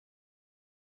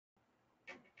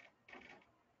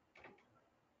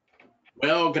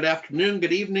Well, good afternoon,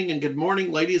 good evening, and good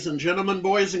morning, ladies and gentlemen,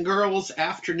 boys and girls.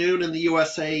 Afternoon in the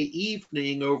USA,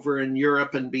 evening over in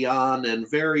Europe and beyond, and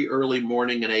very early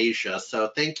morning in Asia. So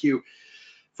thank you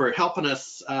for helping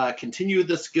us continue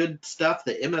this good stuff,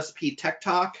 the MSP Tech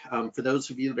Talk. For those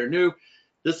of you that are new,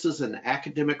 this is an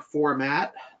academic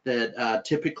format that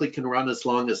typically can run as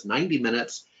long as 90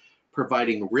 minutes,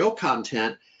 providing real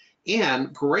content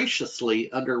and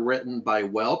graciously underwritten by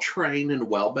well-trained and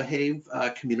well-behaved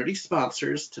community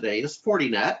sponsors. Today is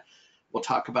Fortinet. We'll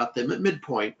talk about them at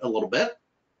midpoint a little bit.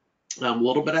 A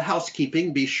little bit of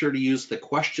housekeeping. Be sure to use the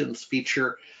questions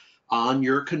feature on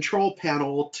your control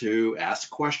panel to ask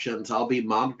questions. I'll be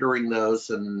monitoring those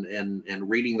and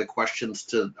reading the questions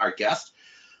to our guest,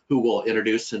 who we'll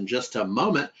introduce in just a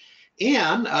moment,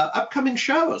 and upcoming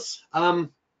shows.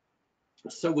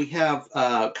 So we have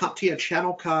CompTIA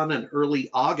ChannelCon in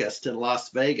early August in Las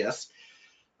Vegas.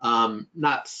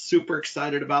 Not super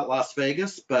excited about Las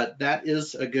Vegas, but that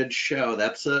is a good show.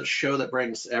 That's a show that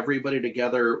brings everybody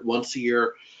together once a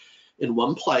year in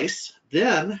one place.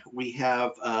 Then we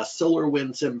have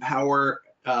SolarWinds Empower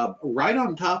right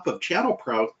on top of Channel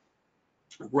Pro,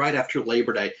 right after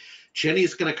Labor Day.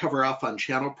 Jenny's going to cover off on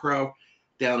Channel Pro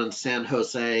down in San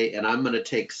Jose, and I'm going to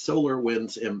take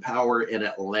SolarWinds Empower in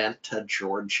Atlanta,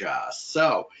 Georgia.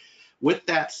 So with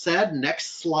that said,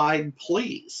 next slide,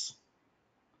 please.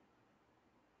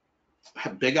 I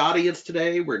have a big audience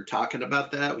today. We're talking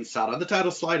about that. We saw it on the title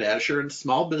slide, Azure and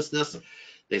small business.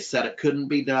 They said it couldn't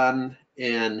be done,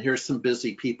 and here's some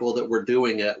busy people that were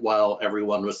doing it while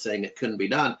everyone was saying it couldn't be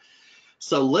done.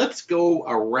 So let's go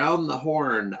around the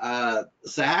horn.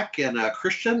 Zach and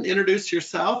Christian, introduce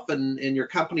yourself and your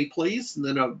company, please. And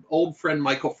then an old friend,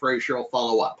 Michael Fraser, will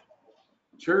follow up.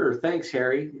 Sure, thanks,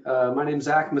 Harry. My name's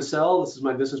Zach Mesel. This is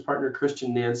my business partner,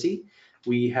 Christian Nancy.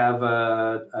 We have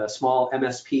a small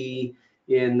MSP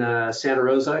in Santa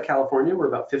Rosa, California. We're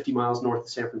about 50 miles north of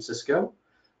San Francisco.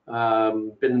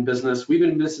 We've been in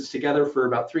business together for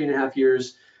about 3.5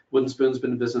 years. Wooden Spoon's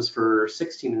been in business for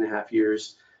 16.5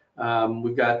 years.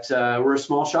 We're a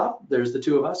small shop. There's the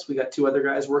two of us. We got two other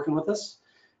guys working with us,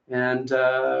 and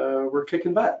we're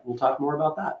kicking butt. We'll talk more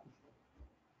about that.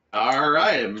 All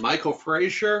right, and Michael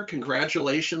Fraser,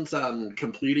 congratulations on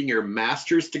completing your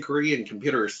master's degree in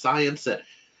computer science at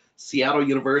Seattle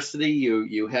University.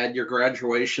 You had your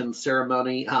graduation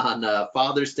ceremony on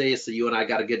Father's Day, so you and I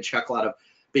got a good chuckle out of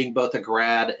being both a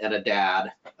grad and a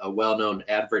dad, a well-known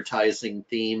advertising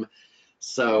theme.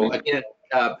 So again,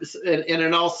 and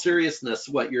in all seriousness,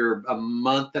 what, you're a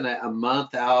month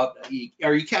out?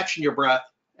 Are you catching your breath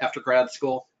after grad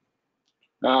school?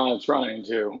 Trying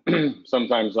to.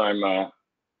 Sometimes I'm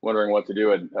wondering what to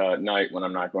do at night when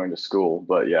I'm not going to school,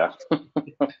 but yeah.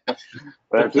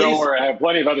 But don't worry, I have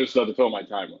plenty of other stuff to fill my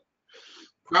time with.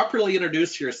 Properly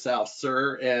introduce yourself,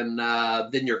 sir, and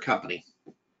then your company.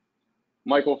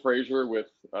 Michael Fraser with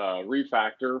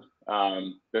Refactor.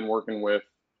 Been working with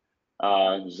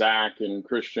Zach and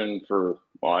Christian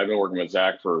I've been working with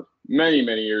Zach for many,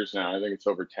 many years now. I think it's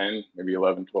over 10, maybe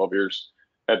 11, 12 years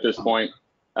at this point.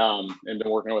 And been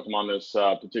working with him on this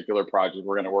particular project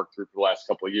we're going to work through for the last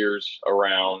couple of years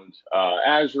around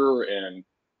Azure and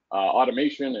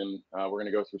automation, and we're going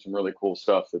to go through some really cool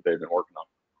stuff that they've been working on.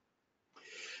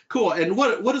 Cool. And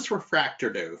what does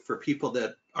Refactor do for people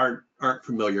that aren't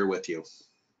familiar with you?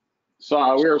 So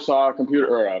we're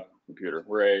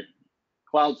a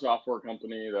cloud software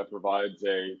company that provides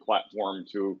a platform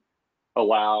to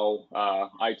allow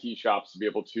IT shops to be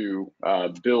able to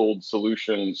build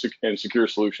solutions and secure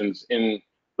solutions in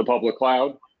the public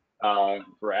cloud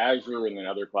for Azure and then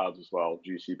other clouds as well,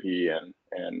 GCP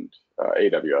and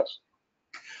AWS.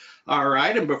 All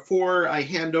right, and before I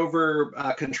hand over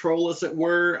control, as it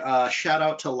were, shout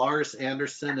out to Lars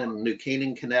Anderson in New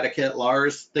Canaan, Connecticut.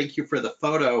 Lars, thank you for the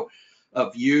photo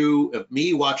of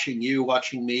me watching you,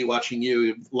 watching me, watching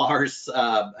you. Lars,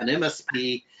 an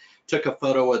MSP, took a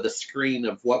photo of the screen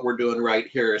of what we're doing right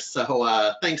here.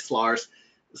 So thanks, Lars.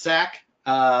 Zach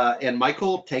and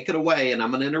Michael, take it away, and I'm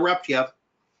going to interrupt you.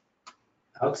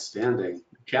 Outstanding.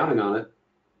 Counting on it.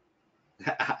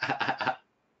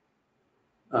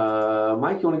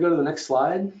 Mike, you want to go to the next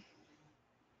slide?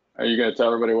 Are you going to tell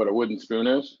everybody what a wooden spoon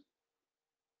is?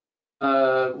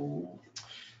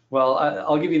 Well,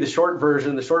 I'll give you the short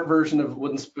version. The short version of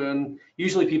wooden spoon.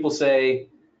 Usually people say,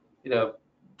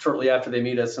 shortly after they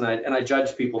meet us, and I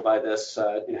judge people by this,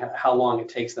 how long it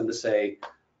takes them to say,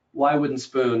 why wooden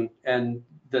spoon? And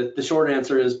the short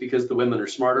answer is because the women are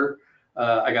smarter.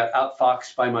 I got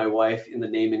outfoxed by my wife in the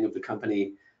naming of the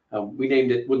company. We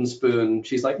named it Wooden Spoon.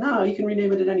 She's like, no, you can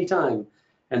rename it at any time.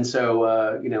 And so,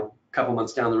 a couple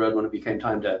months down the road when it became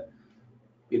time to,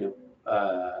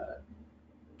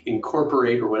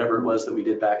 incorporate or whatever it was that we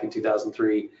did back in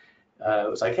 2003. It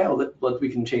was like, yeah, we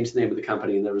can change the name of the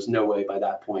company, and there was no way by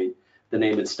that point the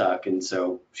name had stuck, and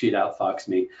so she'd outfoxed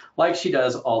me like she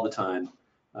does all the time.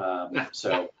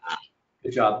 So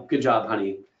good job,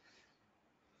 honey.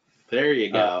 There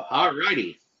you go. All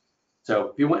righty.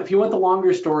 So if you want the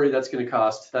longer story, that's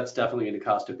definitely going to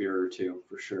cost a beer or two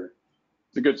for sure.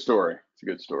 It's a good story. It's a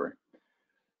good story.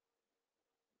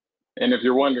 And if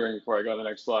you're wondering, before I go to the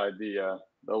next slide, the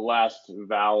last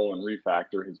vowel in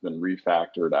refactor has been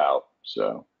refactored out.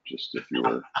 So just if you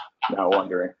were now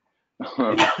wondering.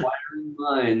 Inquiring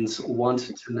minds want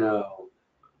to know.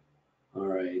 All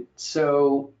right.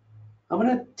 So I'm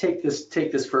going to take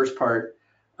this first part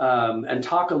and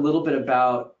talk a little bit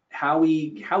about how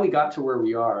we got to where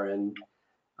we are. And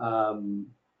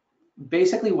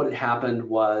basically what had happened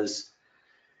was,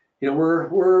 we're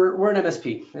an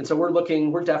MSP, and so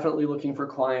we're definitely looking for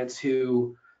clients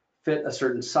who fit a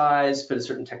certain size, fit a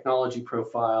certain technology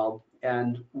profile.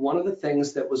 And one of the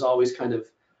things that was always kind of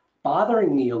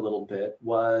bothering me a little bit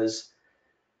was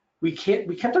we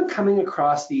kept on coming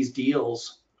across these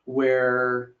deals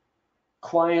where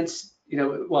clients,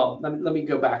 well, let me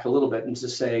go back a little bit and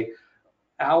just say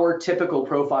our typical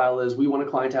profile is we want a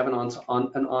client to have an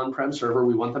on-prem server.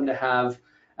 We want them to have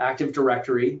Active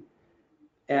Directory.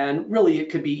 And really, it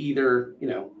could be either,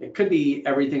 it could be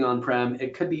everything on-prem,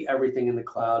 it could be everything in the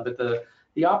cloud, but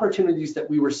the opportunities that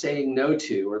we were saying no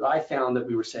to, or that I found that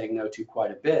we were saying no to quite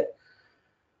a bit,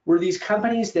 were these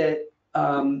companies that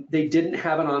they didn't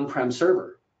have an on-prem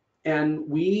server. And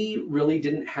we really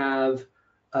didn't have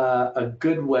a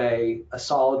good way, a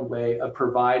solid way of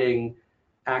providing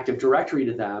Active Directory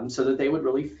to them so that they would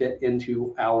really fit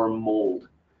into our mold.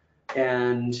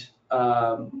 And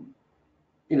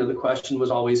the question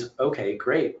was always, okay,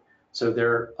 great. So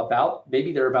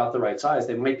maybe they're about the right size.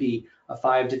 They might be a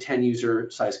 5 to 10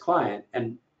 user size client.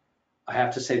 And I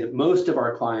have to say that most of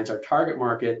our clients, our target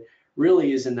market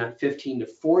really is in that 15 to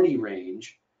 40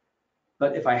 range.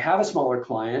 But if I have a smaller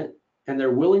client and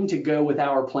they're willing to go with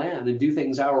our plan and do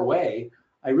things our way,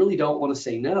 I really don't want to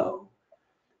say no.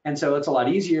 And so it's a lot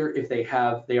easier if they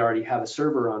already have a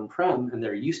server on-prem and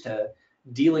they're used to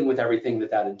dealing with everything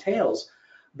that entails.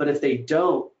 But if they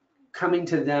don't, coming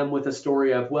to them with a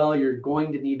story of, well, you're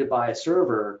going to need to buy a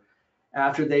server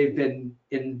after they've been,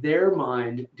 in their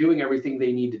mind, doing everything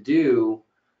they need to do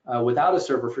without a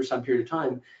server for some period of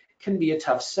time, can be a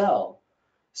tough sell.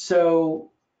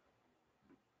 So,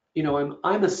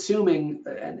 I'm assuming,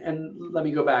 and let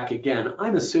me go back again,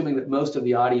 I'm assuming that most of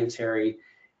the audience, Harry,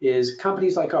 is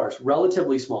companies like ours,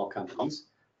 relatively small companies.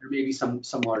 There may be some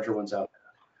larger ones out there.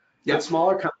 Yeah. But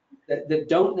smaller companies that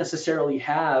don't necessarily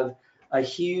have a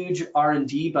huge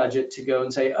R&D budget to go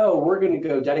and say, oh, we're going to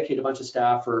go dedicate a bunch of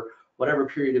staff for whatever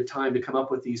period of time to come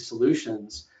up with these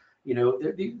solutions.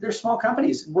 They're small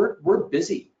companies. We're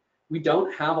busy. We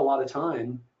don't have a lot of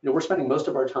time. We're spending most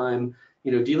of our time,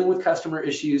 dealing with customer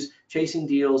issues, chasing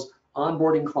deals,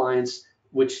 onboarding clients,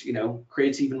 which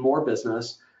creates even more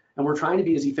business. And we're trying to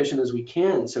be as efficient as we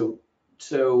can. So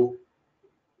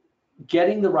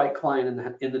getting the right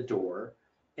client in the door,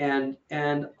 and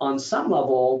on some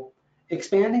level,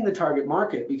 expanding the target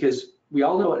market, because we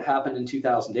all know what happened in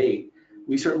 2008.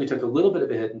 We certainly took a little bit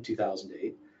of a hit in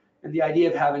 2008. And the idea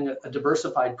of having a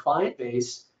diversified client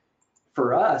base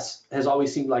for us has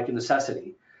always seemed like a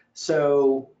necessity.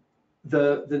 So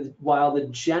while the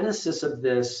genesis of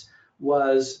this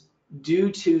was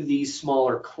due to these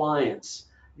smaller clients,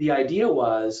 the idea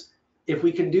was, if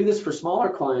we can do this for smaller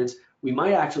clients, we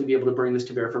might actually be able to bring this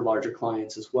to bear for larger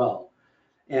clients as well.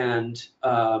 And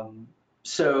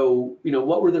so,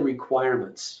 what were the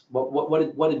requirements?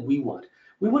 What did we want?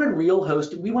 We wanted real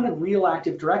host. We wanted real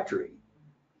Active Directory.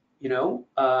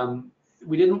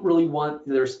 We didn't really want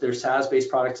there's SaaS-based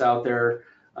products out there.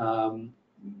 I'm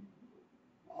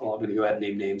going to go ahead and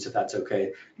name names if that's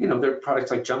okay. There are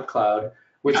products like Jump Cloud,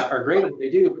 which are great at what they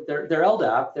do, but they're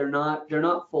LDAP. They're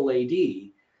not full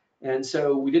AD. And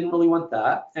so we didn't really want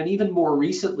that. And even more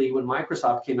recently, when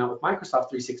Microsoft came out with Microsoft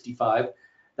 365,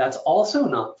 that's also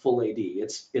not full AD.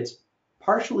 It's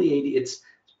partially AD. It's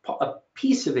a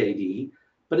piece of AD,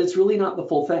 but it's really not the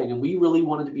full thing. And we really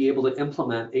wanted to be able to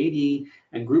implement AD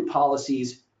and group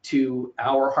policies to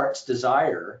our heart's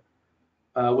desire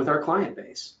with our client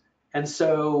base. And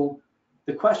so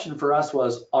the question for us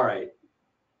was, all right,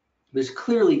 there's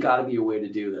clearly got to be a way to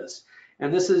do this.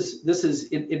 And this is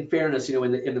in fairness, in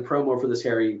the promo for this,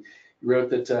 Harry, you wrote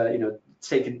that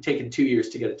it's taken 2 years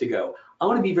to get it to go. I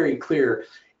want to be very clear.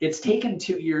 It's taken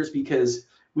 2 years because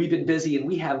we've been busy and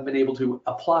we haven't been able to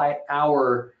apply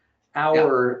our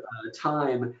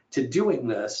time to doing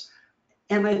this.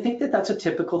 And I think that that's a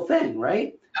typical thing,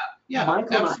 right? Yeah,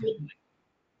 Michael and I, absolutely.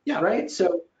 Yeah. right?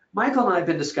 So Michael and I have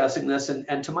been discussing this,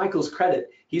 and to Michael's credit,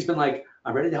 he's been like,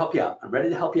 I'm ready to help you out. I'm ready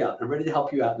to help you out. I'm ready to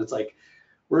help you out. And it's like,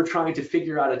 we're trying to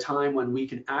figure out a time when we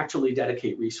can actually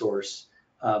dedicate resource,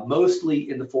 mostly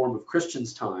in the form of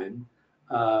Christian's time,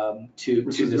 to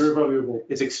Which to is this. very valuable.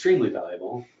 It's extremely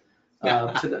valuable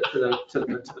Yeah. to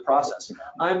the process.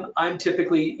 I'm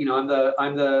typically, you know, I'm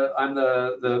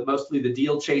the mostly the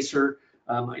deal chaser.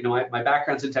 You know, my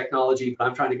background's in technology, but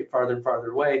I'm trying to get farther and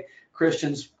farther away.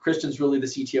 Christian's really the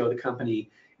CTO of the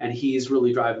company, and he's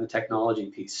really driving the technology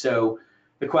piece. So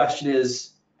the question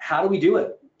is, how do we do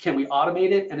it? Can we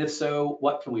automate it? And if so,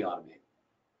 what can we automate?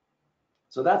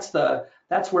 So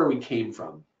that's where we came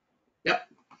from. Yep.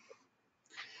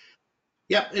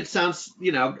 Yep. It sounds,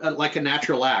 you know, like a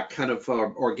natural act, kind of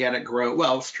organic growth.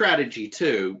 Well, strategy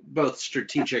too, both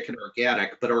strategic and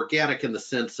organic, but organic in the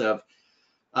sense of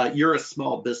you're a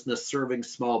small business serving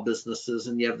small businesses,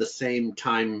 and you have the same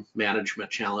time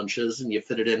management challenges, and you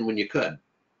fit it in when you could.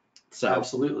 So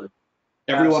Absolutely.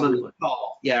 everyone on Absolutely. this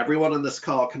call, yeah, everyone on this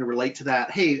call can relate to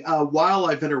that. Hey, while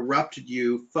I've interrupted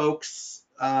you, folks,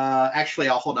 actually,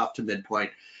 I'll hold off to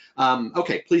midpoint.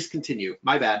 Okay, please continue.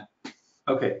 My bad.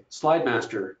 Okay, slide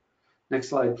master. Next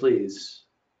slide, please.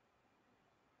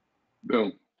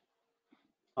 Boom.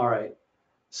 All right.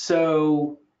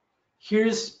 So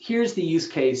here's the use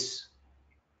case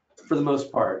for the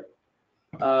most part.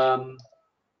 The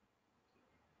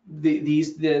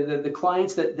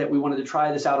clients that we wanted to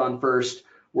try this out on first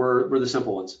were the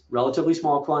simple ones. Relatively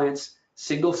small clients,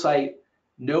 single site,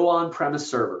 no on-premise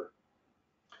server.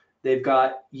 They've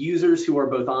got users who are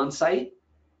both on-site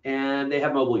and they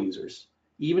have mobile users.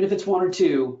 Even if it's one or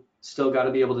two, still got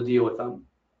to be able to deal with them.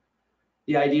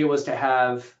 The idea was to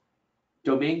have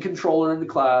domain controller in the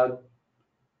cloud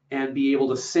and be able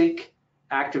to sync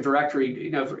Active Directory.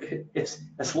 You know,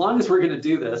 as long as we're going to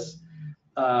do this,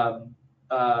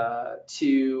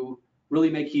 to really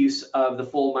make use of the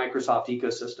full Microsoft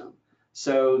ecosystem.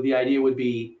 So the idea would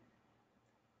be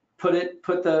put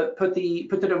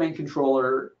the domain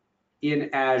controller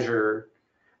in Azure,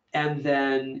 and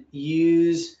then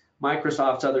use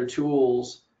Microsoft's other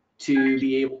tools to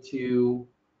be able to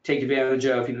take advantage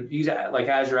of, you know, use like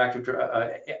Azure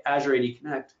Azure AD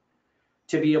Connect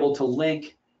to be able to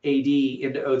link AD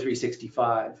into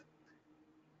O365.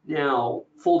 Now,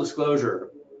 full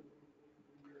disclosure,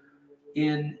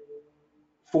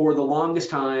 for the longest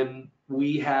time,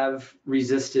 we have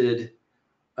resisted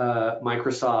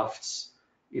Microsoft's,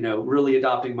 you know, really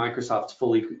adopting Microsoft's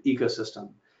full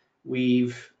ecosystem.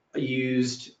 We've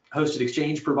used hosted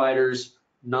exchange providers,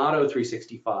 not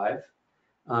O365.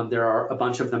 There are a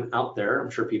bunch of them out there, I'm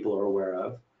sure people are aware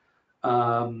of,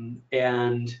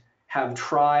 and have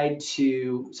tried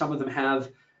to, some of them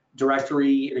have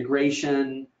directory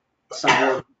integration, some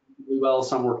work really well,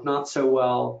 some work not so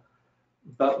well.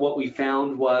 But what we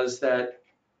found was that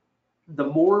the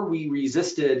more we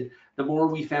resisted, the more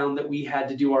we found that we had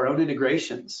to do our own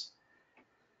integrations.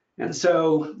 And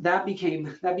so that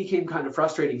became kind of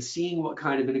frustrating, seeing what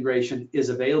kind of integration is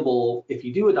available if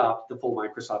you do adopt the full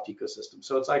Microsoft ecosystem.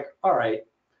 So it's like, all right,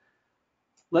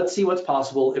 let's see what's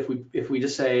possible if we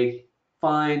just say,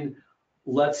 fine,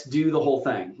 let's do the whole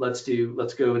thing. Let's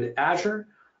go into Azure,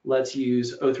 let's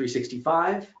use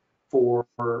O365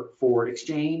 for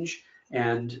Exchange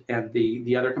and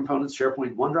the other components,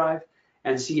 SharePoint, OneDrive,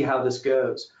 and see how this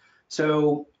goes.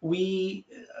 So we,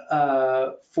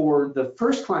 for the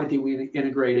first client that we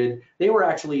integrated,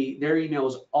 their email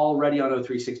was already on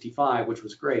O365, which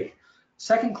was great.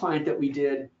 Second client that we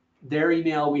did, their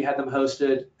email, we had them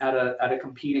hosted at a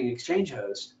competing Exchange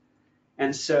host.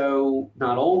 And so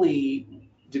not only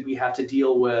did we have to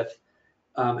deal with,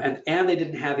 and they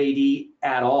didn't have AD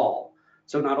at all.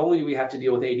 So not only do we have to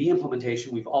deal with AD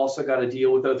implementation, we've also got to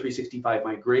deal with O365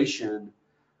 migration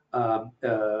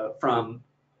from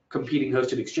competing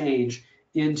hosted Exchange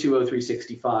into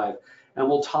O365. And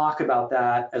we'll talk about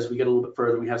that as we get a little bit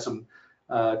further. We have some,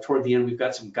 toward the end, we've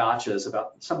got some gotchas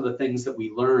about some of the things that we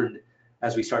learned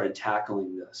as we started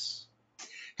tackling this.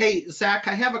 Hey, Zach,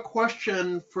 I have a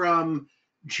question from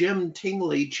Jim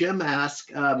Tingley. Jim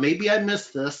asked, maybe I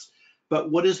missed this,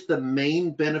 but what is the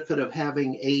main benefit of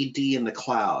having AD in the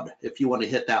cloud? If you want to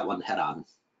hit that one head on.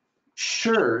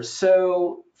 Sure.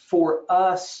 So for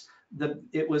us,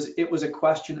 it was a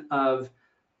question of,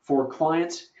 for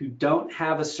clients who don't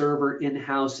have a server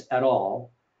in-house at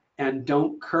all and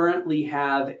don't currently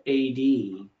have AD,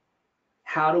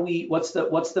 what's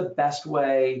the best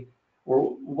way,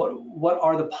 or what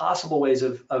are the possible ways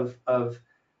of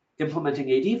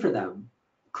implementing AD for them?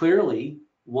 Clearly,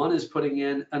 one is putting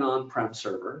in an on-prem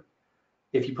server.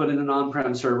 If you put in an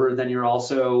on-prem server, then you're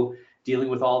also dealing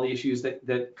with all the issues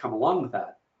that come along with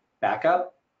that.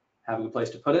 Backup, having a place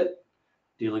to put it,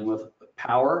 dealing with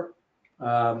power,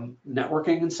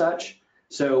 networking and such.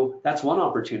 So that's one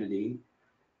opportunity.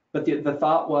 But the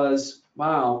thought was,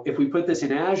 wow, if we put this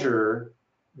in Azure,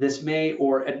 this may,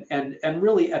 and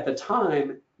really at the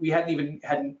time, we hadn't even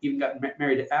gotten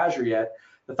married to Azure yet.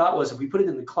 The thought was, if we put it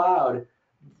in the cloud,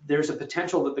 there's a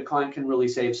potential that the client can really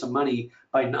save some money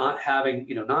by not having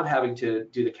to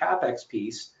do the CapEx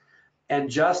piece and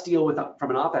just deal with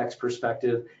from an OpEx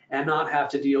perspective and not have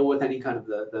to deal with any kind of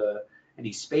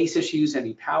any space issues,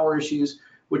 any power issues,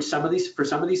 which for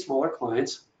some of these smaller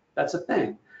clients, that's a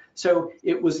thing. So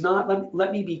it was not,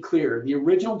 let me be clear, the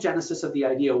original genesis of the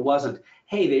idea wasn't,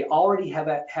 hey, they already have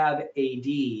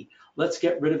AD, let's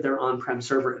get rid of their on-prem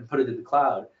server and put it in the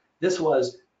cloud. This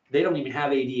was, they don't even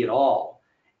have AD at all.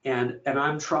 And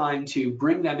I'm trying to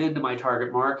bring them into my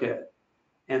target market.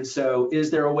 And so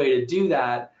is there a way to do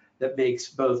that that makes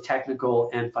both technical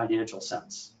and financial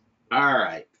sense? All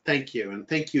right, thank you. And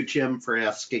thank you, Jim, for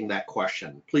asking that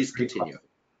question. Please continue.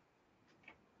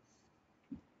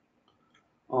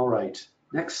 All right,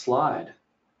 next slide.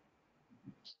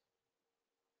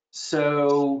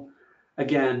 So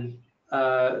again,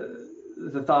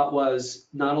 the thought was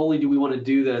not only do we want to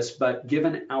do this, but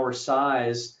given our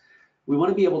size, we want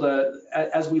to be able to,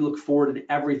 as we look forward in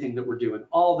everything that we're doing,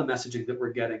 all the messaging that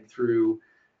we're getting through,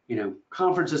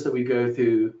 conferences that we go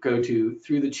to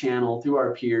through the channel, through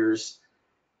our peers,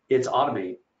 it's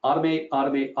automate, automate,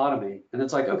 automate, automate. And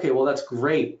it's like, okay, well, that's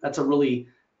great. That's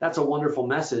a wonderful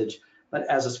message. But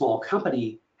as a small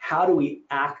company, how do we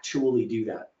actually do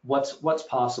that? What's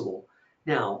possible?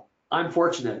 Now, I'm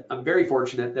very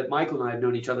fortunate that Michael and I have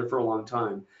known each other for a long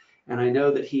time. And I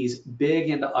know that he's big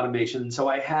into automation. So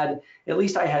at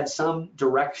least I had some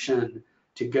direction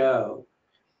to go.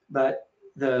 But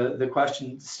the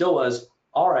question still was,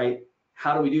 all right,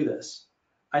 how do we do this?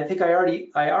 I think I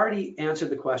already answered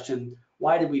the question,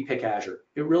 why did we pick Azure?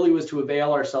 It really was to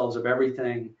avail ourselves of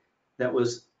everything that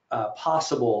was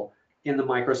possible in the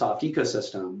Microsoft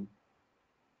ecosystem.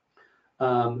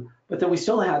 But then we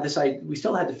still had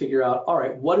to figure out, all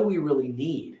right, what do we really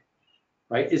need,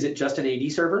 right? Is it just an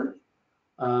AD server?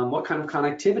 What kind of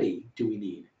connectivity do we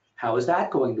need? How is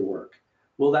that going to work?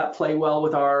 Will that play well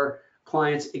with our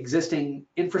clients' existing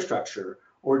infrastructure?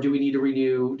 Or do we need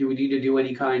to do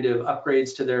any kind of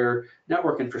upgrades to their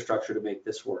network infrastructure to make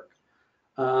this work?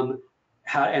 How do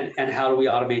we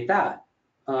automate that?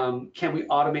 Can we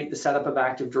automate the setup of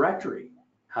Active Directory?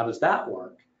 How does that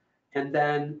work? And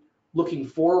then looking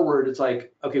forward, it's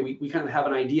like, okay, we kind of have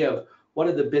an idea of what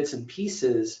are the bits and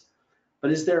pieces,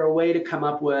 but is there a way to come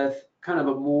up with kind of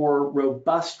a more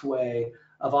robust way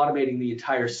of automating the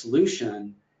entire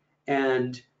solution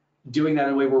and doing that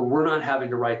in a way where we're not having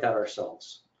to write that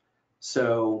ourselves?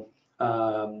 So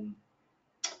I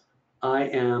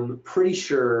am pretty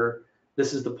sure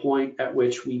this is the point at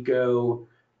which we go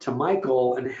to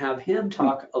Michael and have him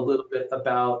talk a little bit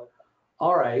about,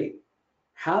 all right,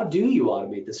 how do you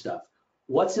automate this stuff?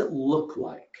 What's it look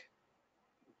like?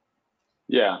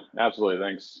 Yeah, absolutely.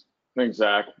 Thanks,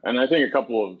 Zach. And I think a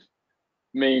couple of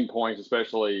main points,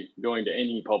 especially going to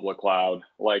any public cloud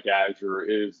like Azure,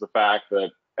 is the fact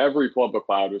that every public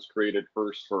cloud was created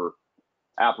first for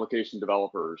application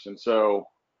developers. And so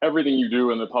everything you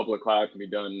do in the public cloud can be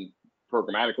done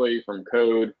programmatically from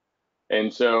code.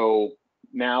 And so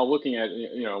now looking at,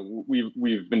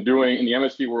 we've been doing, in the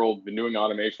MSP world, been doing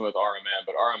automation with RMM,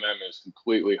 but RMM is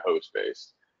completely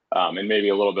host-based, and maybe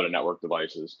a little bit of network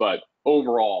devices. But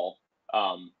overall,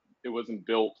 it wasn't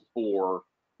built for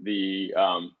the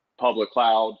public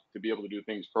cloud to be able to do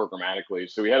things programmatically.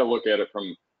 So we had to look at it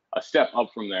from a step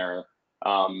up from there.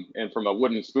 And from a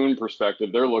wooden spoon perspective,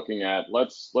 they're looking at,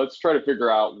 let's try to figure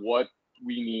out what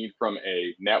we need from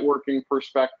a networking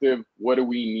perspective. What do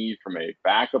we need from a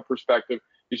backup perspective?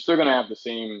 You're still going to have the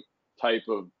same type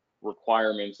of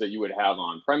requirements that you would have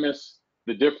on premise.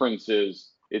 The difference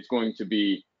is it's going to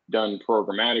be done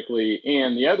programmatically.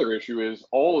 And the other issue is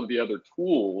all of the other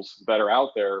tools that are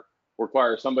out there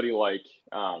require somebody like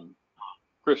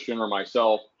Christian or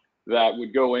myself that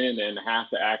would go in and have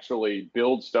to actually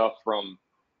build stuff from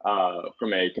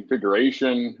a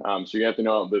configuration. So you have to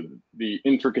know the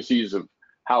intricacies of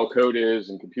how code is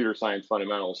and computer science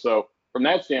fundamentals. So from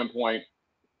that standpoint,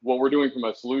 what we're doing from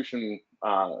a solution,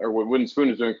 or what Wooden Spoon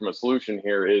is doing from a solution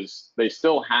here, is they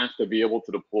still have to be able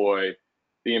to deploy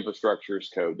the infrastructure as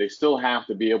code. They still have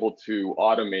to be able to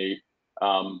automate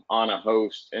on a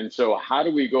host. And so how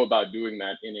do we go about doing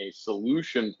that in a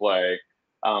solution play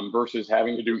versus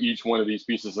having to do each one of these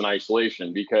pieces in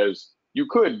isolation? Because you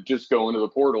could just go into the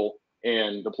portal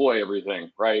and deploy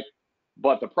everything, right?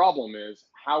 But the problem is,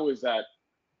 how is that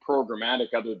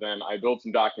programmatic other than I build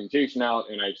some documentation out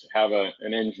and I have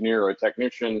an engineer or a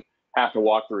technician have to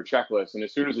walk through a checklist. And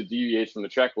as soon as it deviates from the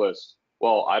checklist,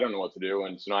 well, I don't know what to do.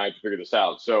 And so now I have to figure this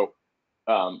out. So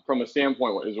from a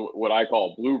standpoint, is what I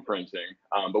call blueprinting.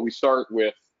 But we start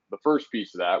with the first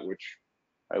piece of that, which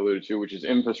I alluded to, which is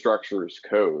infrastructure as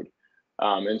code.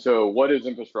 And so what is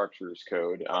infrastructure as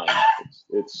code?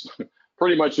 It's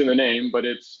pretty much in the name, but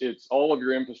it's all of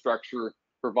your infrastructure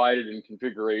provided in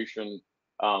configuration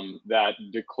that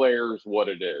declares what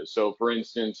it is. So for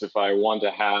instance, if I want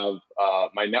to have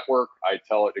my network, I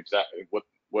tell it exactly what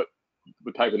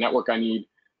type of network I need.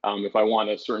 If I want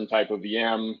a certain type of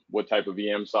VM, what type of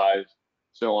VM size,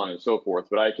 so on and so forth.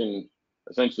 But I can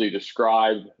essentially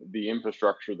describe the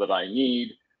infrastructure that I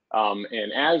need.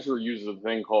 And Azure uses a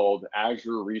thing called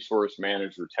Azure Resource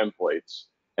Manager templates.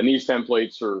 And these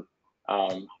templates are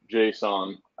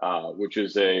JSON, which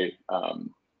is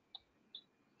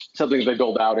something that they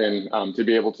build out in to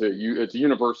be able to it's a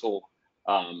universal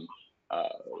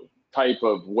type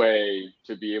of way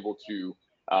to be able to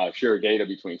share data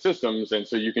between systems. And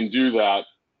so you can do that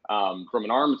from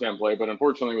an ARM template, but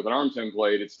unfortunately with an ARM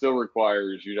template, it still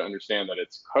requires you to understand that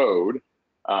it's code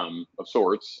of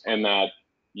sorts, and that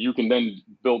you can then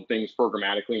build things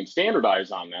programmatically and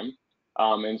standardize on them.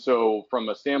 And so from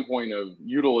a standpoint of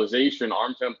utilization,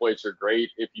 ARM templates are great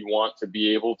if you want to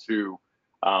be able to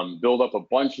build up a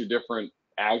bunch of different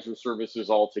Azure services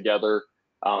all together,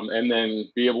 and then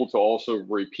be able to also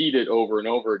repeat it over and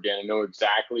over again and know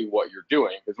exactly what you're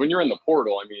doing. Because when you're in the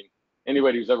portal, I mean,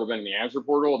 anybody who's ever been in the Azure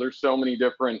portal, there's so many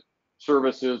different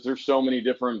services, there's so many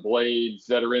different blades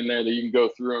that are in there that you can go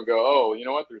through and go, oh, you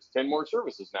know what, there's 10 more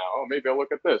services now. Oh, maybe I'll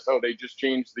look at this. Oh, they just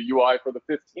changed the UI for the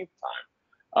 15th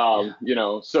time. You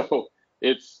know, so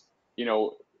it's, you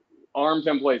know, ARM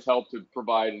templates help to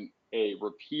provide a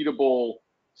repeatable,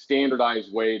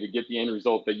 standardized way to get the end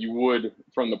result that you would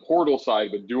from the portal side,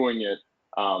 but doing it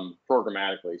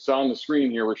programmatically. So on the screen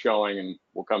here, we're showing, and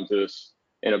we'll come to this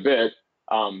in a bit,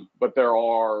 but there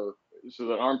are, so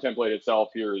the ARM template itself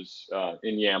here is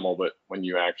in YAML, but when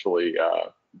you actually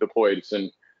deploy it, it's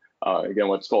in, again,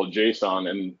 what's called JSON,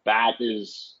 and that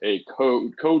is a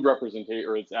code representation,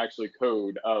 or it's actually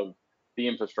code of the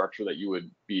infrastructure that you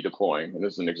would be deploying. And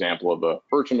this is an example of a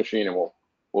virtual machine, and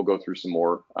we'll go through some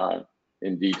more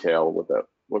in detail what that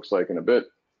looks like in a bit.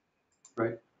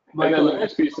 Right. Michael, and then the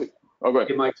next piece, oh, go ahead.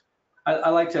 Okay, Mike, I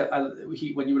like to,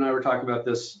 when you and I were talking about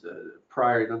this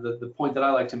prior, the point that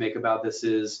I like to make about this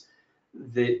is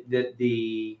that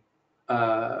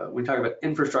when you talk about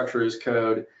infrastructure as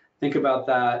code, think about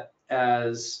that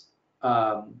as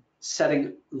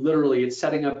literally it's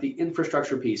setting up the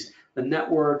infrastructure piece, the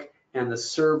network and the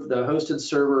hosted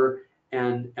server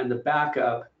and the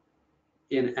backup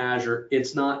in Azure.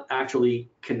 It's not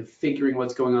actually configuring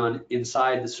what's going on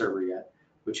inside the server yet,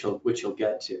 which you'll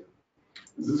get to.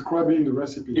 Is describing the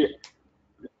recipe?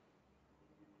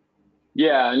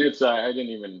 Yeah, and it's I didn't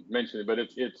even mention it, but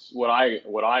it's what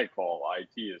I call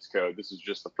IT as code. This is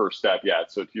just the first step. Yeah,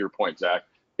 so to your point, Zach,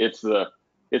 it's the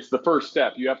first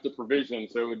step. You have to provision.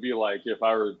 So it would be like if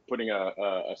I were putting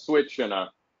a switch and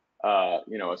a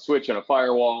switch and a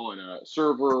firewall and a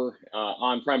server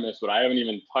on premise, but I haven't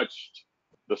even touched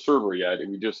the server yet.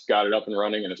 We just got it up and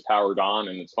running and it's powered on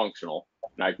and it's functional,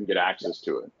 and I can get access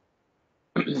to it.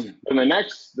 And the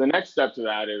next step to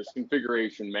that is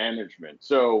configuration management.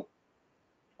 So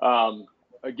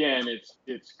again,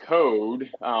 it's code,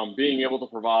 being able to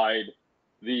provide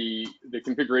the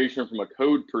configuration from a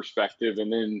code perspective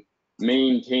and then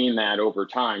maintain that over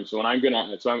time. So when I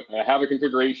have a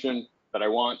configuration that I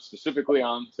want specifically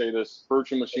on, say, this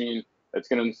virtual machine that's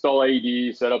going to install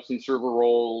AD, set up some server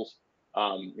roles,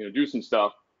 do some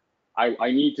stuff.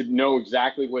 I need to know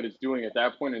exactly what it's doing at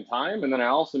that point in time, and then I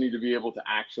also need to be able to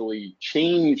actually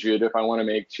change it if I want to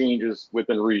make changes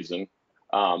within reason.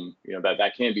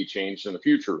 That can be changed in the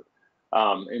future.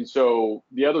 And so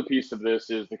the other piece of this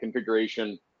is the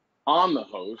configuration on the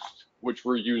host, which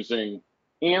we're using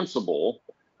Ansible.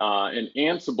 And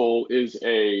Ansible is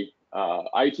a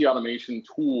IT automation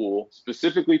tool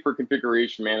specifically for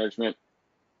configuration management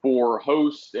for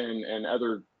hosts and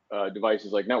other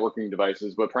devices like networking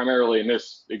devices, but primarily in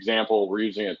this example, we're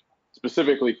using it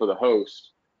specifically for the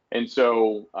host. And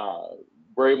so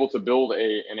we're able to build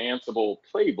an Ansible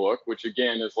playbook, which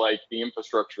again is like the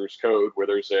infrastructure as code, where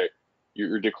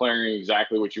you're declaring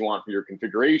exactly what you want for your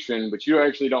configuration, but you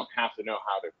actually don't have to know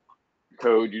how to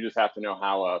code. You just have to know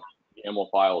how a YAML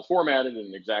file is formatted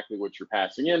and exactly what you're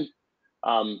passing in.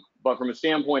 But from a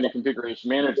standpoint of configuration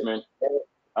management,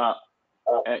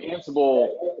 Ansible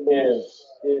is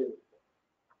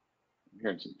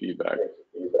Hearing some feedback.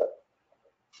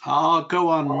 I'll go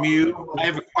on mute. I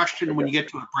have a question when you get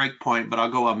to a break point, but I'll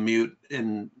go on mute.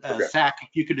 And Okay. Zach, if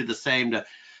you could do the same to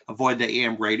avoid the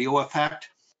AM radio effect.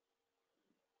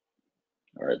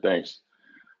 All right, thanks.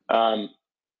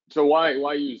 So why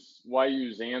use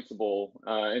Ansible?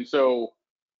 And so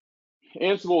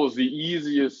Ansible is the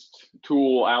easiest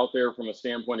tool out there from a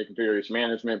standpoint of configuration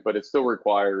management, but it still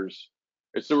requires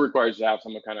to have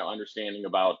some kind of understanding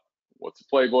about what's the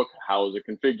playbook, how is it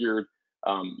configured.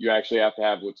 You actually have to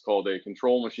have what's called a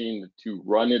control machine to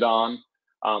run it on.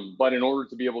 But in order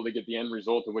to be able to get the end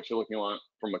result of what you're looking at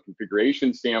from a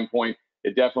configuration standpoint,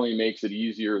 it definitely makes it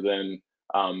easier than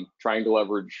trying to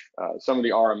leverage some of the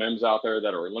RMMs out there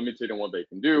that are limited in what they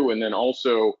can do. And then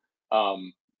also,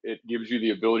 it gives you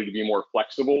the ability to be more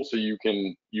flexible, so you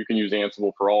can use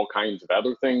Ansible for all kinds of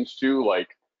other things too. Like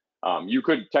you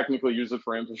could technically use it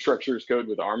for infrastructure as code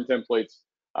with ARM templates.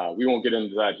 We won't get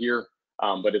into that here,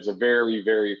 but it's a very,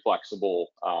 very flexible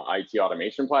IT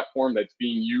automation platform that's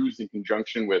being used in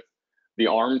conjunction with the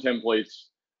ARM templates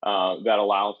that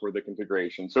allow for the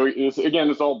configuration. So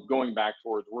it's all going back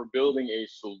towards we're building a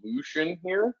solution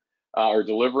here, or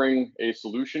delivering a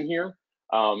solution here.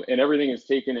 And everything is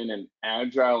taken in an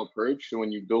agile approach. So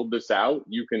when you build this out,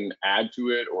 you can add to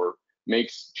it or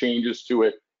make changes to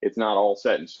it. It's not all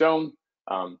set in stone.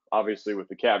 Obviously, with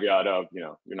the caveat of,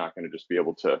 you're not going to just be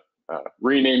able to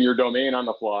rename your domain on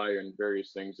the fly and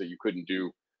various things that you couldn't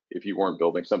do if you weren't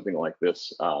building something like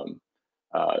this,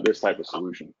 this type of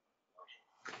solution.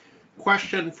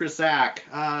 Question for Zach.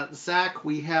 Zach,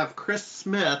 we have Chris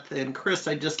Smith, and Chris,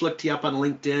 I just looked you up on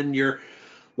LinkedIn. You're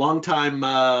longtime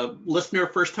listener,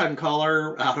 first-time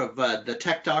caller out of the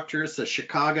Tech Doctors of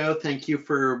Chicago. Thank you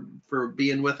for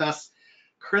being with us.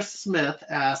 Chris Smith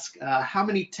asks, how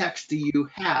many techs do you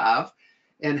have?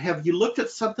 And have you looked at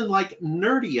something like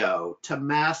Nerdio to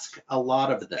mask a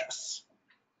lot of this?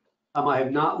 I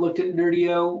have not looked at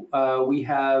Nerdio. We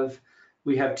have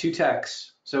 2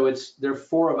 techs, so there are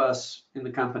 4 of us in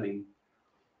the company.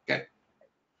 Okay.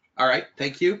 All right.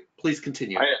 Thank you. Please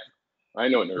continue. I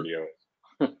know what Nerdio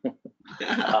is.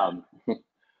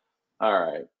 All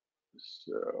right.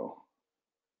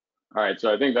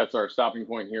 So I think that's our stopping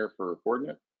point here for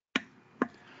Fortinet.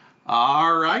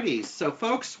 All righty. So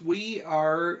folks, we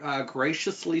are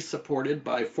graciously supported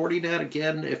by Fortinet.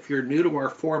 Again, if you're new to our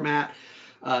format,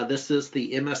 this is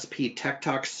the MSP Tech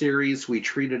Talk series. We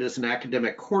treat it as an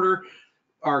academic quarter.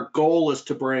 Our goal is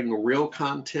to bring real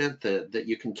content that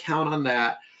you can count on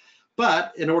that.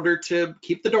 But in order to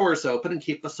keep the doors open and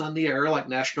keep us on the air like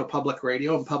National Public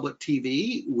Radio and Public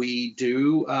TV, we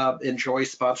do enjoy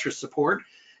sponsor support.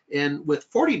 And with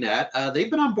Fortinet,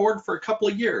 they've been on board for a couple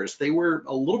of years. They were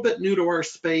a little bit new to our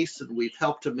space, and we've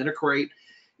helped them integrate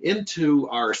into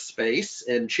our space.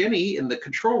 And Jenny in the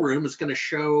control room is going to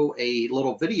show a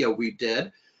little video we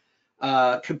did,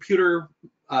 computer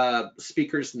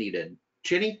speakers needed.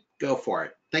 Jenny, go for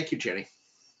it. Thank you, Jenny.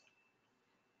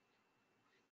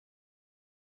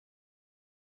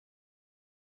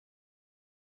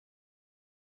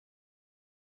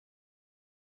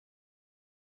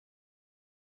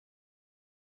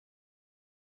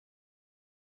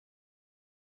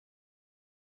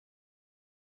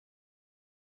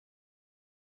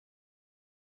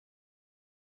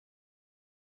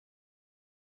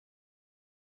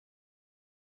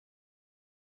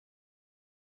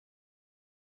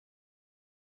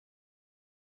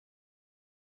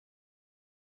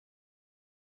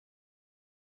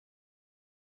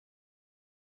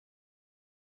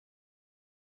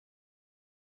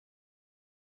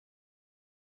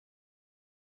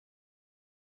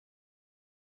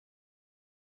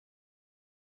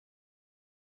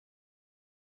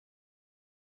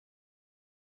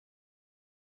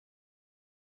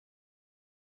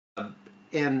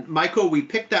 And Michael, we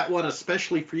picked that one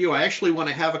especially for you. I actually want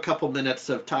to have a couple minutes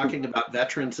of talking about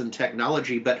veterans and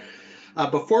technology, but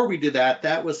before we do that,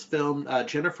 that was filmed,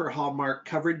 Jennifer Hallmark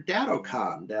covered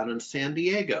DattoCon down in San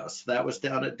Diego. So that was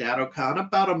down at DattoCon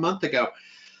about a month ago.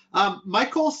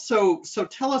 Michael, so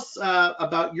tell us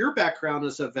about your background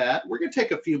as a vet. We're going to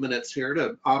take a few minutes here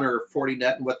to honor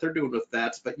Fortinet and what they're doing with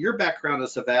vets, but your background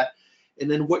as a vet, and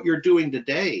then what you're doing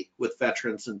today with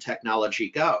veterans and technology.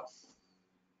 Go.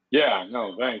 Yeah,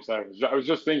 no, thanks. I was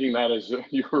just thinking that as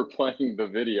you were playing the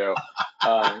video.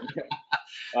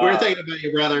 We're thinking about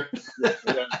you, brother.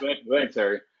 Yeah, thanks,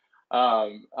 Harry.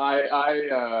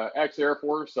 I ex-Air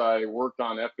Force. I worked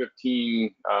on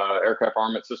F-15 aircraft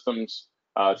armament systems,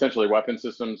 essentially weapon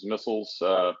systems, missiles.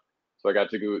 So I got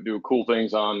to do cool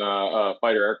things on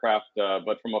fighter aircraft,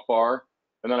 but from afar.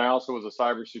 And then I also was a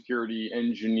cybersecurity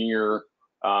engineer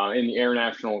in the Air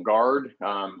National Guard.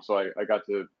 So I got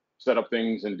to set up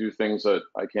things and do things that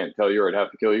I can't tell you or I'd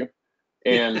have to kill you.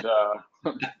 And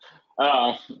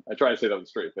I try to say that with a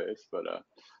straight face, but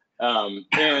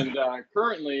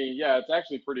currently, yeah, it's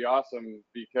actually pretty awesome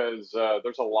because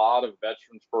there's a lot of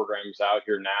veterans programs out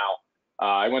here now.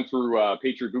 I went through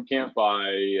Patriot Boot Camp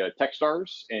by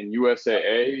Techstars and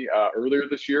USAA earlier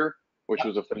this year, which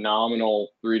was a phenomenal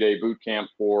 3-day boot camp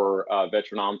for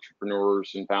veteran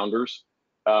entrepreneurs and founders.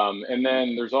 And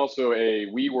then there's also a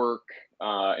WeWork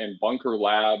and Bunker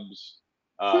Labs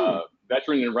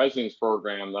veteran in residence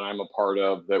program that I'm a part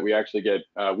of, that we actually get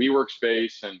WeWork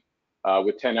space and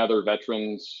with 10 other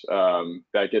veterans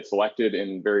that get selected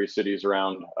in various cities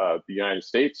around the United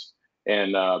States.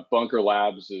 And Bunker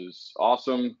Labs is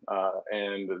awesome,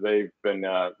 and they've been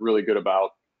really good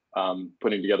about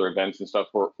putting together events and stuff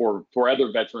for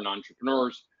other veteran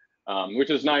entrepreneurs,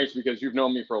 which is nice because you've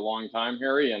known me for a long time,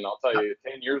 Harry. And I'll tell you,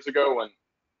 10 years ago when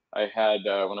I had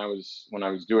when I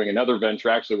was doing another venture,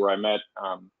 actually where I met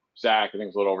Zach, I think it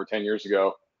was a little over 10 years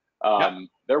ago.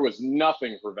 There was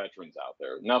nothing for veterans out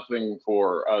there, nothing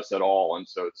for us at all, and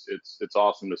so it's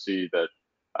awesome to see that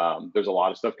there's a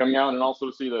lot of stuff coming out, and also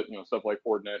to see that stuff like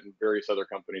Fortinet and various other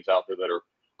companies out there that are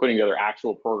putting together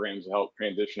actual programs to help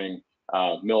transitioning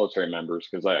military members,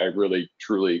 because I really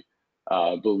truly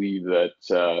believe that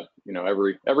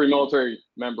every military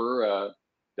member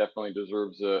definitely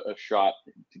deserves a shot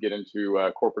to get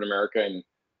into corporate America and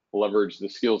leverage the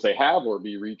skills they have or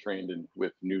be retrained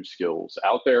with new skills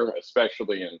out there,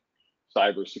 especially in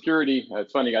cybersecurity.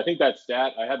 It's funny, I think that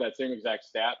stat, I had that same exact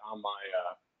stat on my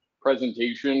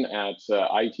presentation at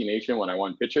IT Nation when I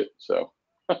won Pitch It. So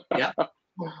yeah,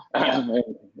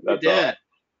 you did.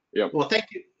 Yeah. Well,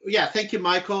 thank you. Yeah, thank you,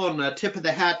 Michael, and a tip of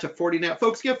the hat to Fortinet.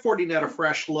 Folks, give Fortinet a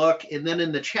fresh look. And then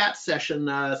in the chat session,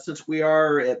 since we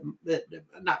are at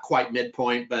not quite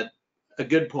midpoint, but a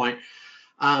good point,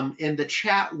 in the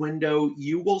chat window,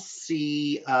 you will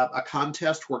see a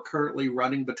contest we're currently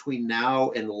running between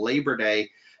now and Labor Day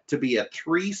to be a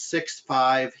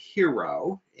 365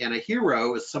 hero. And a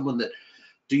hero is someone that,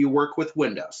 do you work with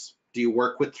Windows? Do you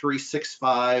work with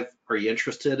 365? Are you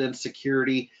interested in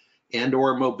security and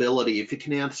or mobility? If you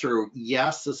can answer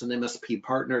yes as an MSP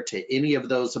partner to any of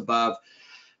those above,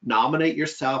 nominate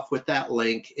yourself with that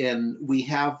link. And we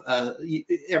have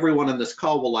everyone on this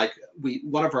call will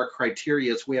one of our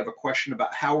criteria is we have a question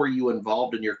about how are you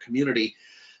involved in your community.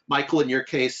 Michael, in your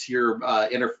case, you're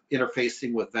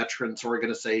interfacing with veterans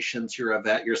organizations, you're a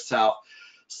vet yourself.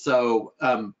 So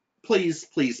please,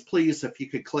 if you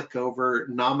could click over,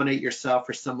 nominate yourself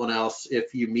or someone else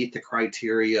if you meet the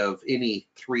criteria of any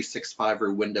 365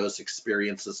 or Windows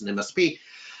experience as an MSP.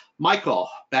 Michael,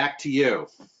 back to you.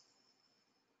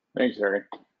 Thanks, Harry.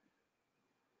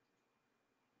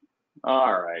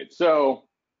 All right, so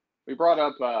we brought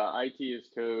up IT as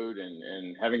code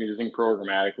and having to do things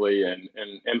programmatically,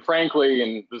 and frankly,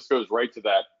 and this goes right to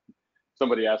that,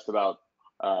 somebody asked about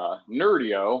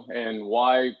Nerdio and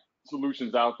why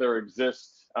solutions out there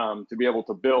exist to be able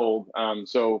to build.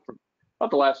 So for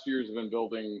about the last few years, I've been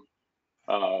building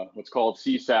what's called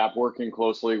CSAP, working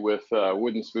closely with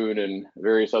Wooden Spoon and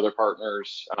various other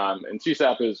partners. And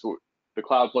CSAP is the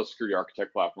Cloud Plus Security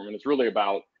Architect platform, and it's really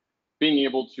about being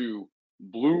able to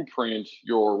blueprint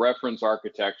your reference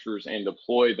architectures and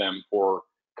deploy them for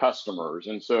customers.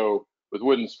 And so with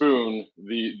Wooden Spoon,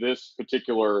 this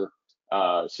particular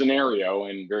scenario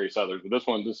and various others, but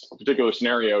this particular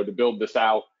scenario to build this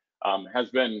out has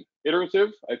been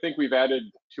iterative. I think we've added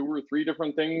 2 or 3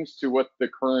 different things to what the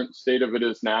current state of it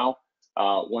is now.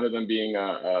 One of them being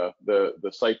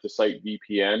the site-to-site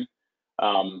VPN,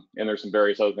 and there's some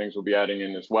various other things we'll be adding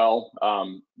in as well.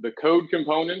 The code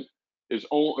component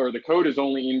the code is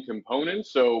only in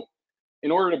components. So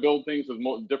in order to build things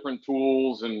with different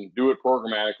tools and do it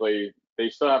programmatically, they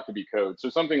still have to be code. So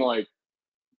something like,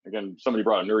 again, somebody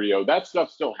brought up Nerdio, that stuff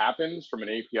still happens from an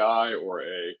API or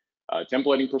a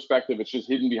templating perspective. It's just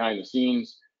hidden behind the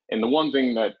scenes. And the one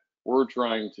thing that we're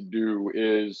trying to do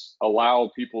is allow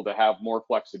people to have more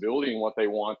flexibility in what they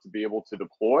want to be able to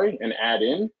deploy and add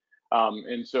in.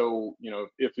 And so,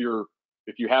 if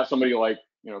you have somebody like,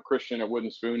 Christian at Wooden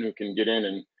Spoon who can get in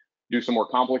and do some more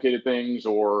complicated things,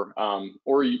 or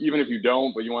even if you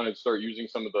don't, but you want to start using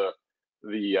some of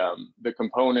the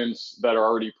components that are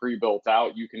already pre-built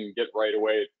out, you can get right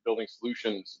away at building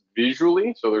solutions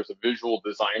visually. So there's a visual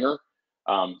designer.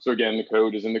 So again, the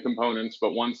code is in the components,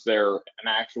 but once they're an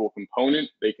actual component,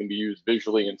 they can be used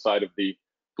visually inside of the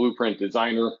blueprint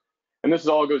designer. And this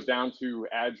all goes down to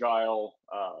agile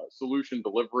solution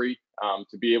delivery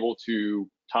to be able to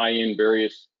tie in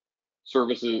various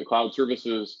services, cloud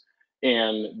services,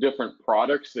 and different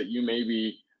products that you may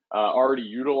be already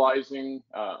utilizing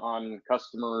on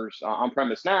customers on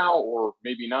premise now, or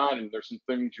maybe not, and there's some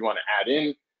things you want to add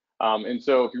in. And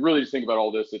so if you really just think about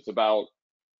all this,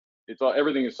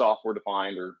 everything is software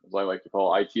defined, or as I like to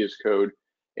call it, IT as code.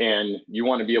 And you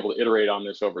want to be able to iterate on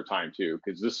this over time too,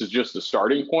 because this is just a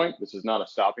starting point. This is not a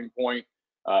stopping point,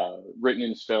 written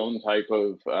in stone type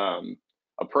of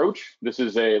approach. This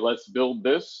is a let's build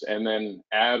this and then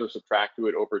add or subtract to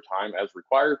it over time as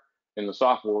required. In the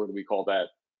software world, we call that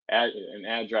an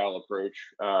agile approach,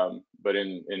 but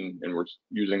and we're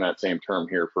using that same term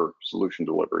here for solution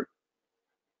delivery.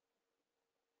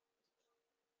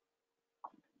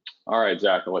 All right,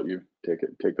 Zach, I'll let you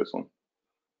take this one.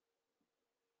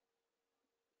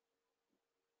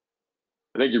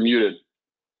 I think you're muted.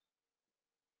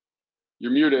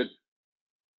 You're muted.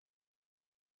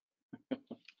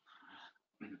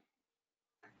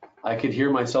 I could hear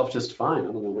myself just fine.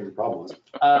 I don't know what your problem was.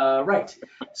 Right.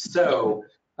 So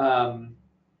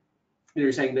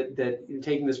you're saying that in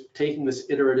taking this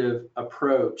iterative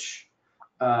approach,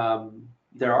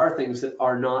 there are things that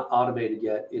are not automated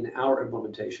yet in our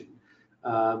implementation.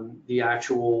 The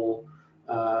actual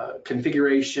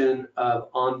configuration of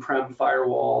on-prem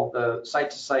firewall, the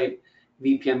site-to-site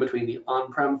VPN between the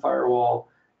on-prem firewall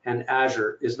and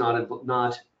Azure is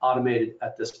not automated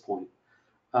at this point.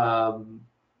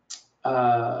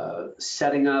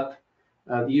 Setting up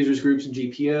the users groups and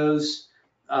GPOs,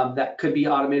 that could be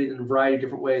automated in a variety of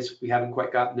different ways. We haven't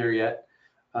quite gotten there yet.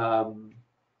 One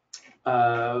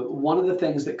of the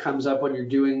things that comes up when you're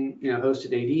doing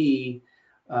hosted AD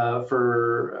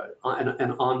for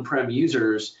an on-prem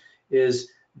users is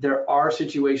there are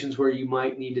situations where you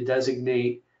might need to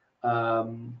designate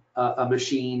a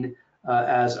machine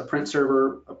as a print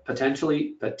server,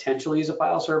 potentially as a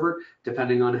file server,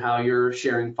 depending on how you're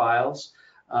sharing files,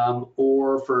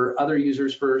 or for other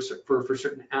users for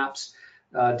certain apps,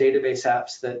 database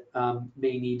apps that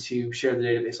may need to share the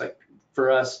database. Like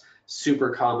for us, super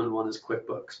common one is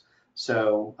QuickBooks.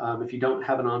 So if you don't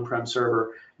have an on-prem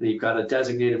server and you've got a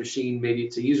designated machine, maybe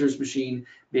it's a user's machine,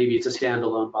 maybe it's a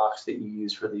standalone box that you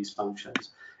use for these functions.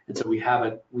 And so we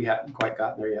haven't quite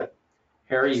gotten there yet.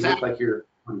 Harry, you look like you're.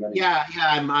 Yeah,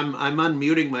 I'm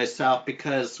unmuting myself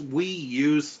because we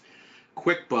use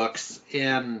QuickBooks,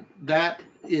 and that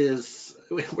is,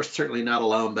 we're certainly not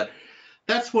alone, but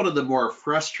that's one of the more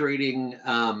frustrating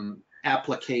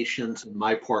applications in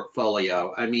my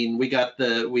portfolio. I mean, we got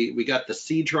the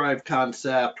C drive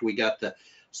concept, we got the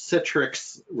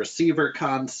Citrix receiver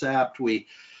concept.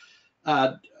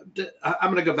 I'm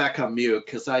going to go back on mute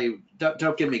because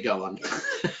don't get me going.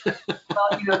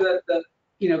 Well,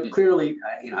 clearly,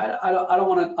 I don't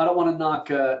want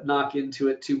to knock into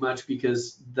it too much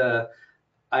because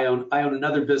I own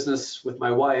another business with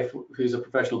my wife who's a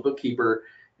professional bookkeeper,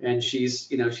 and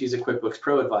she's a QuickBooks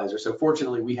Pro advisor. So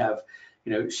fortunately, we have,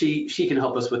 she can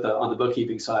help us with on the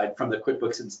bookkeeping side from the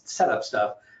QuickBooks and setup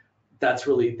stuff. That's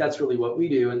really what we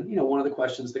do. And one of the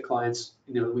questions that clients,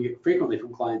 we get frequently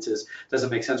from clients is, does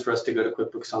it make sense for us to go to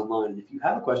QuickBooks Online? And if you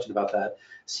have a question about that,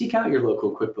 seek out your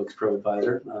local QuickBooks Pro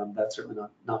advisor. That's certainly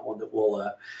not one that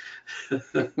will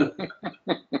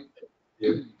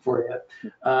do for you.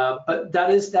 But that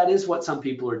is what some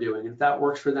people are doing. If that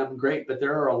works for them, great. But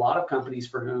there are a lot of companies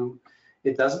for whom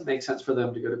it doesn't make sense for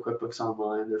them to go to QuickBooks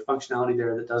Online. There's functionality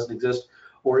there that doesn't exist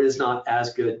or is not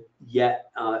as good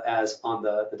yet as on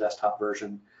the desktop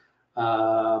version.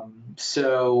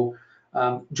 So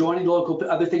joining the local,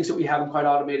 other things that we haven't quite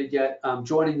automated yet,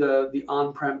 joining the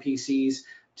on-prem PCs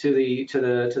to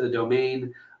the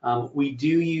domain. We do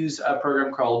use a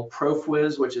program called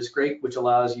ProFwiz, which is great, which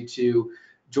allows you to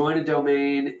join a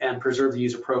domain and preserve the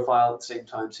user profile at the same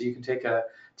time. So you can take a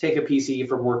PC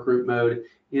from workgroup mode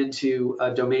into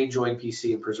a domain join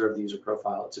PC and preserve the user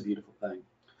profile. It's a beautiful thing.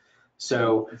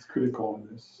 So it's critical in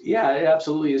this. Yeah, it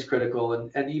absolutely is critical,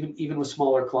 and even with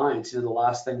smaller clients, the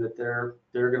last thing that they're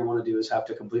going to want to do is have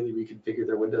to completely reconfigure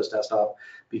their Windows desktop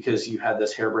because you had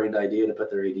this harebrained idea to put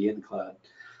their AD in the cloud.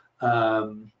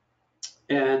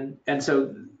 And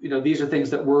so these are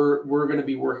things that we're going to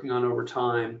be working on over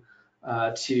time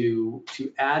to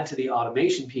add to the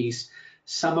automation piece.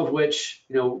 Some of which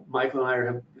Michael and I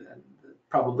have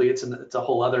probably it's a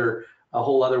whole other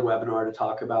webinar to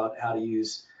talk about how to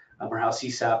use. Or how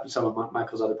CSAP and some of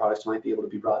Michael's other products might be able to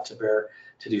be brought to bear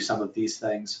to do some of these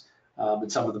things.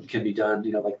 And some of them can be done,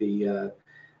 like the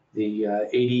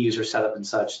AD user setup and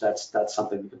such. That's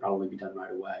something that could probably be done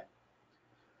right away.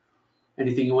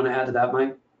 Anything you want to add to that,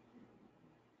 Mike?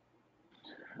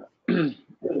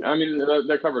 I mean,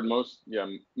 that covered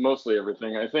mostly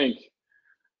everything. I think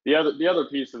the other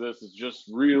piece of this is just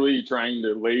really trying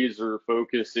to laser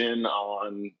focus in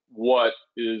on what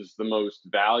is the most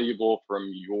valuable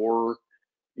from your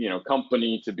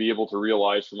company to be able to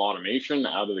realize from automation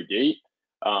out of the gate,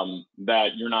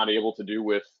 that you're not able to do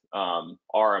with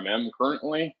RMM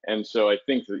currently. And so I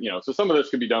think that, so some of this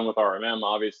could be done with RMM,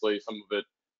 obviously. Some of it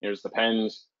just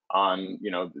depends on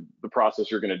the process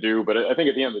you're going to do. But I think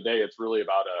at the end of the day, it's really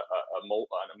about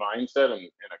a mindset and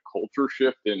a culture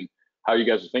shift in how you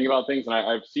guys are thinking about things. And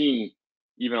I've seen,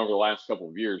 even over the last couple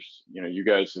of years, you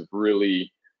guys have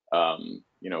really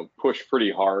pushed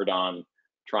pretty hard on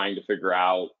trying to figure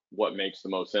out what makes the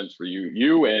most sense for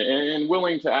you and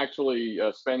willing to actually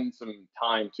spend some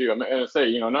time too. I'm going to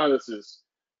say, none of this is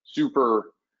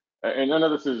super, and none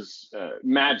of this is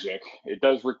magic. It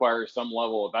does require some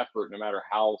level of effort, no matter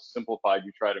how simplified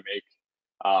you try to make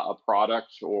a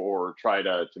product or try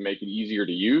to make it easier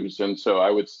to use. And so I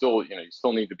would still, you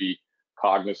still need to be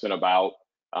cognizant about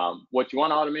what you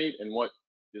want to automate and what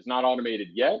is not automated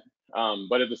yet.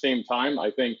 But at the same time, I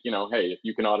think, hey, if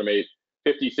you can automate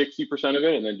 50–60% of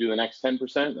it and then do the next 10%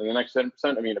 and the next 10%,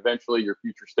 I mean, eventually your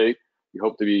future state, you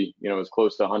hope to be, as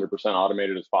close to 100%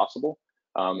 automated as possible.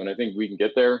 And I think we can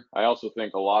get there. I also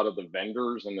think a lot of the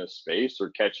vendors in this space are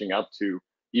catching up to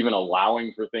even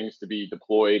allowing for things to be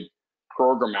deployed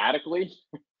programmatically.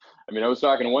 I mean, I was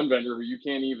talking to one vendor who you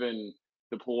can't even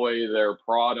deploy their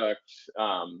product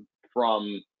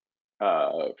from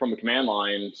a command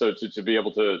line, so to be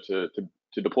able to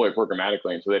deploy it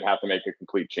programmatically, and so they'd have to make a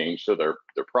complete change to their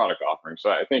product offering. So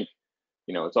I think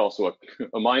it's also a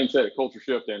mindset, a culture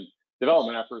shift, and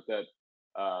development effort that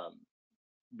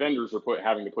vendors are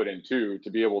having to put in too, to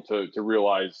be able to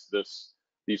realize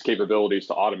these capabilities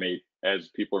to automate. As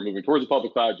people are moving towards the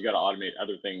public cloud, you got to automate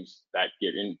other things that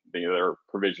get in their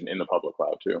provision in the public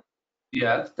cloud too.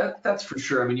 Yeah, that's for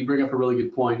sure. I mean, you bring up a really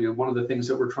good point. One of the things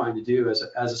that we're trying to do as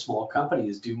a small company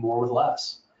is do more with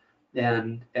less.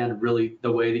 And really,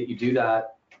 the way that you do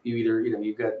that, you either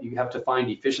you have to find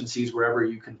efficiencies wherever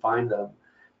you can find them,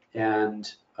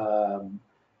 and the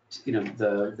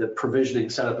provisioning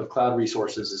setup of cloud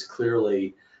resources is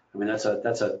clearly, I mean,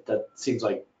 that seems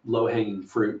like low-hanging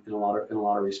fruit in a lot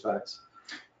of respects.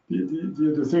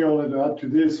 The thing I wanted to add to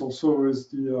this also is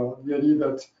the idea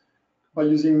that by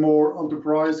using more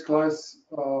enterprise class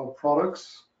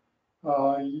products,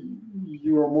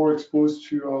 you are more exposed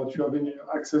to having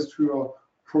access to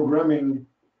programming,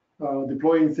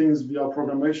 deploying things via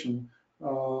programmation.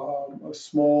 A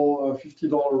small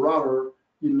 $50 router,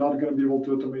 you're not going to be able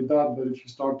to automate that. But if you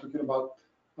start talking about,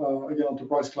 again,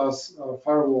 enterprise class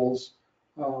firewalls,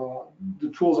 the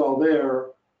tools are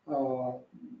there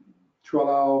to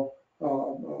allow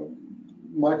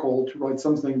Michael to write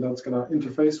something that's going to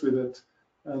interface with it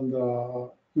and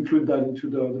include that into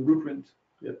the blueprint.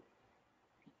 Yeah.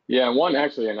 Yeah, one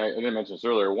actually, and I didn't mention this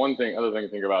earlier, other thing to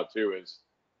think about too is,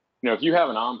 if you have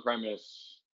an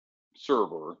on-premise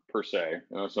server per se,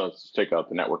 so let's take out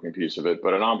the networking piece of it,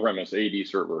 but an on-premise AD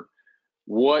server,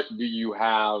 what do you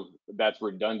have that's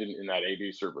redundant in that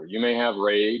AD server? You may have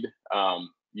RAID,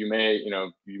 you may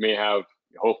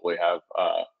hopefully have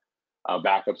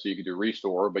backup so you can do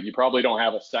restore, but you probably don't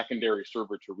have a secondary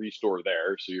server to restore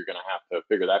there, so you're going to have to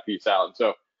figure that piece out. And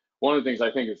so one of the things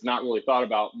I think is not really thought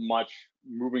about much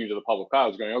moving into the public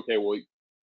cloud is going, okay, well,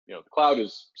 the cloud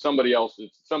is somebody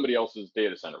else's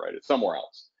data center, right? It's somewhere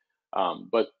else.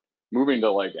 But moving to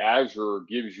like Azure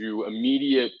gives you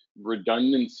immediate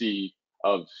redundancy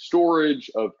of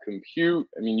storage, of compute.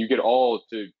 I mean, you get all,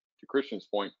 to Christian's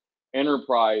point,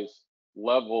 enterprise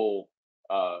level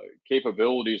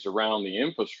capabilities around the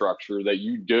infrastructure that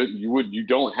you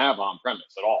don't have on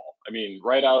premise at all. I mean,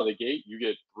 right out of the gate, you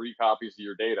get 3 copies of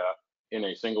your data in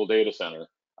a single data center,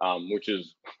 which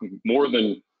is more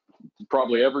than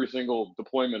probably every single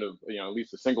deployment of, at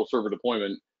least a single server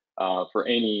deployment for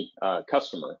any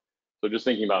customer. So just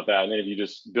thinking about that, and then if you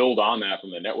just build on that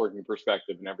from the networking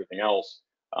perspective and everything else,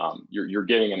 you're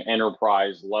getting an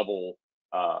enterprise level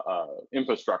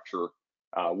infrastructure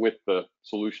with the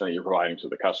solution that you're providing to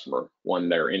the customer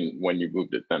when you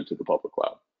moved them to the public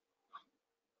cloud.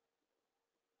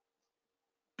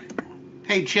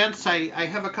 Hey, gents, I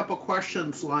have a couple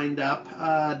questions lined up.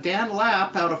 Dan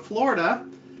Lapp out of Florida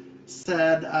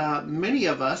said, many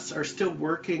of us are still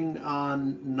working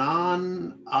on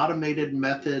non-automated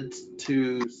methods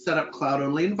to set up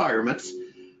cloud-only environments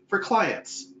for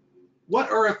clients.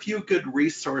 What are a few good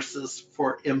resources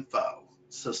for info?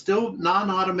 So still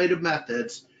non-automated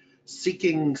methods,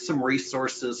 seeking some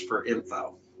resources for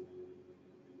info.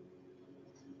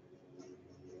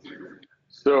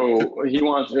 So he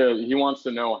wants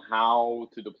to know how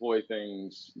to deploy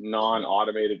things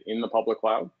non-automated in the public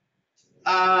cloud.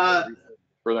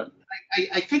 For that.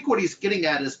 I think what he's getting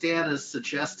at is Dan is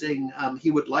suggesting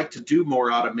he would like to do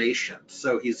more automation.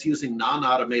 So he's using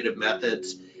non-automated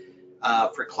methods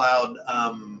for cloud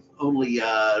only,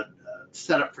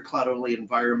 set up for cloud only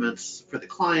environments for the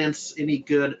clients. Any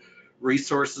good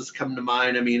resources come to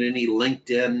mind? I mean, any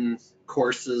LinkedIn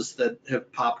courses that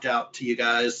have popped out to you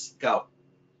guys? Go.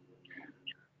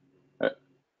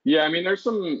 Yeah, I mean, there's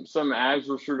some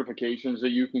Azure certifications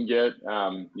that you can get.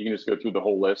 You can just go through the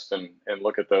whole list and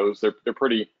look at those. They're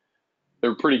pretty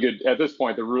good at this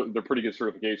point. They're pretty good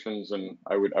certifications, and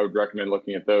I would recommend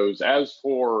looking at those. As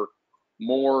for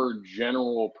more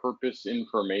general purpose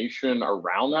information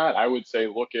around that, I would say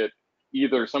look at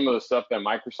either some of the stuff that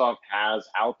Microsoft has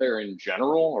out there in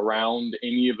general around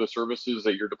any of the services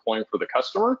that you're deploying for the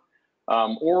customer.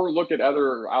 Or look at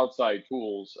other outside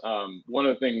tools. One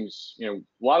of the things, a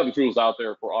lot of the tools out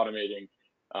there for automating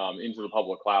into the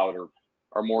public cloud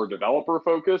are more developer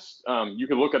focused. You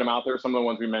can look at them out there. Some of the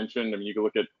ones we mentioned, I mean, you can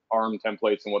look at ARM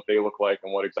templates and what they look like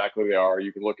and what exactly they are.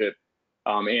 You can look at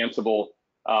Ansible.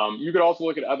 You could also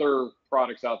look at other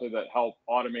products out there that help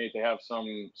automate. They have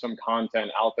some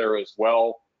content out there as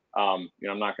well. I'm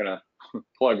not going to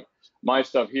plug my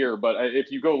stuff here, but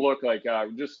if you go look, like there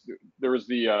was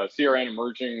the CRN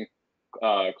emerging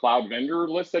cloud vendor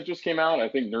list that just came out. I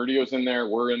think Nerdio's in there,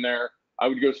 we're in there. I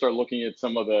would go start looking at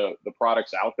some of the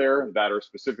products out there that are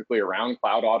specifically around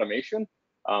cloud automation,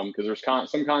 because there's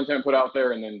some content put out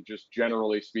there, and then just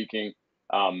generally speaking,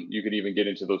 you could even get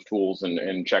into those tools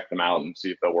and check them out and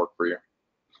see if they'll work for you.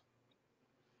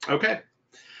 Okay.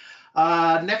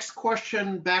 Next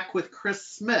question, back with Chris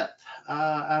Smith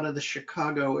out of the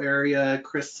Chicago area.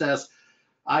 Chris says,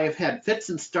 I have had fits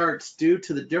and starts due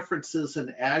to the differences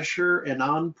in Azure and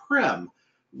on-prem.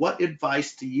 What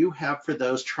advice do you have for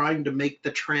those trying to make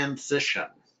the transition?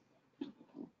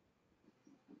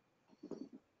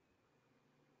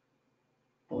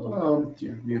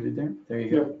 You're muted there. There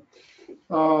you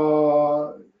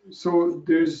go. So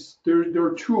there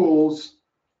are tools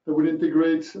that would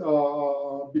integrate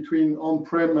between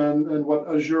on-prem and what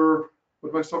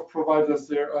Microsoft provides as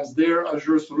their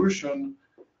Azure solution,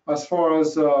 as far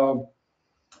as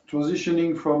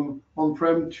transitioning from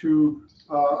on-prem to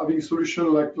having a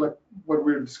solution like what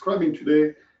we're describing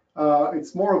today.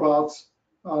 It's more about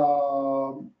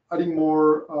adding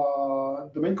more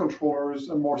domain controllers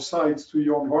and more sites to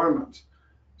your environment.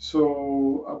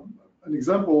 So an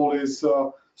example is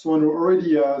someone who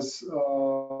already has,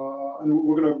 and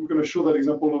we're gonna show that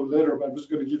example a little later, but I'm just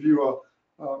going to give you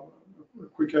a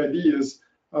quick idea. Is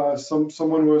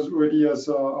someone who already has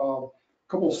a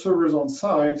couple servers on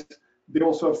site. They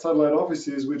also have satellite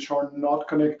offices which are not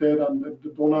connected and they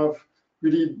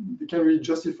can't really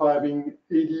justify having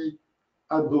AD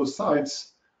at those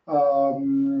sites.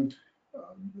 The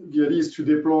idea is to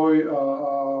deploy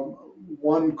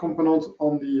one component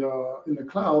in the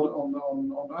cloud on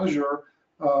Azure,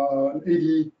 an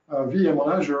AD VM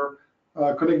on Azure,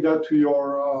 connect that to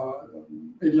your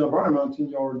AD environment in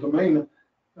your domain,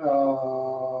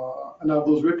 and have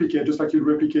those replicate, just like you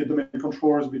replicate domain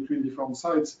controllers between different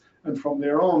sites. And from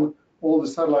there on, all the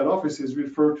satellite offices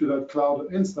refer to that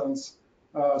cloud instance.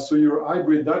 So you're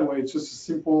hybrid that way. It's just a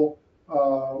simple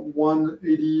one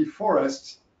AD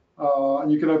forest,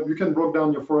 and you can break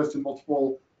down your forest in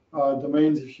multiple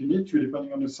domains if you need to,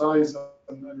 depending on the size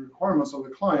and requirements of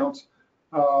the client.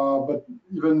 But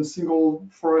even single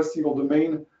forest, single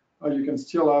domain, you can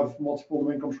still have multiple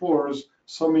domain controllers,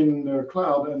 some in the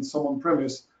cloud and some on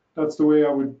premise. That's the way I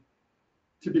would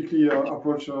typically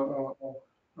approach a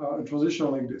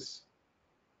transition like this.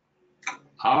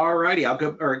 All righty, I'll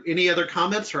go, or any other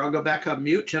comments, or I'll go back on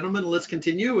mute. Gentlemen, let's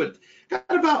continue. We've got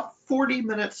about 40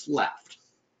 minutes left.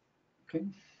 Okay.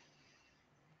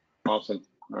 Awesome.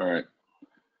 All right.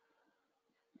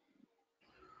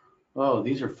 Oh,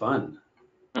 these are fun.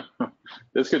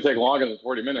 This could take longer than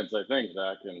 40 minutes, I think,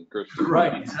 Zach and Christian.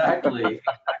 Right, exactly.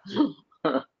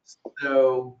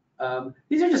 So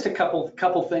these are just a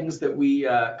couple things that we,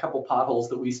 couple potholes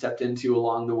that we stepped into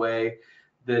along the way.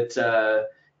 That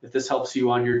if this helps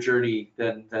you on your journey,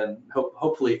 then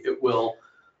hopefully it will.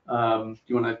 Do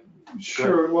you want to?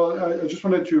 Sure. Well, I just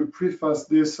wanted to preface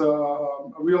this.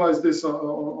 I realized this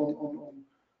on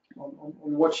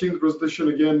watching the presentation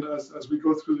again as we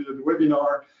go through the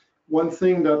webinar. One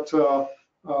thing that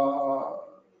I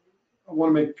want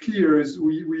to make clear is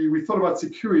we thought about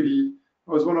security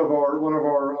as one of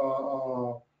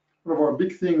our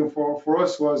big thing for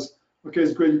us was, okay,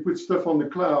 it's great, you put stuff on the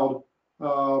cloud.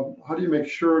 How do you make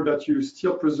sure that you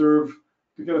still preserve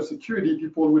the kind of security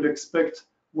people would expect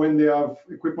when they have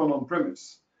equipment on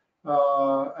premise.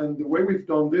 And the way we've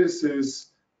done this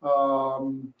is part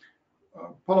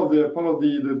of the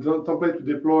template to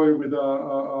deploy with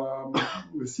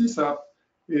CSAP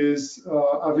is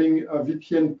having a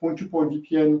VPN point-to-point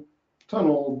VPN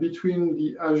tunnel between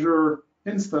the Azure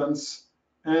instance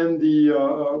and the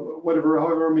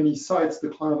however many sites the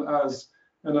client has,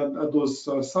 and at those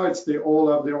sites they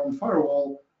all have their own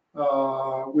firewall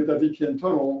with a VPN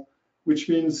tunnel, which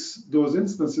means those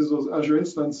instances, those Azure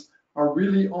instances, are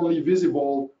really only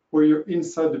visible where you're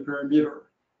inside the perimeter.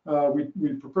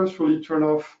 We purposefully turn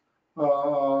off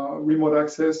remote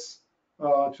access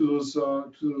to those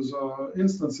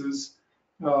instances.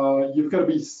 You've got to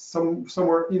be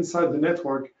somewhere inside the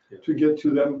network to get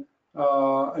to them,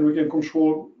 and we can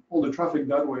control all the traffic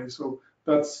that way. So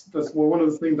that's one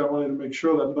of the things I wanted to make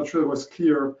sure that I'm not sure it was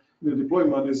clear in the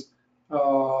deployment is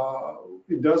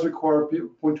it does require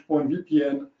point-to-point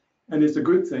VPN, and it's a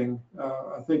good thing.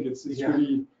 I think it's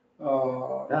really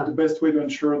the best way to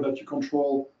ensure that you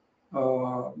control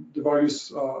the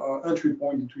various entry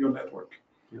point into your network.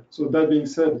 So that being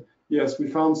said, yes, we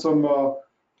found some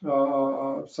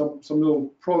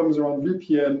little problems around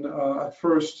VPN. At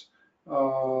first,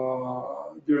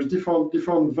 there's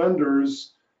different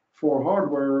vendors for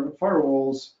hardware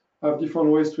firewalls have different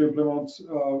ways to implement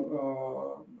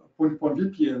point-to-point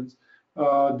VPNs.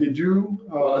 They do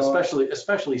well,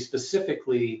 especially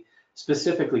specifically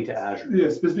to Azure. Yeah,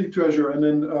 specific to Azure. And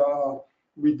then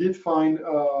we did find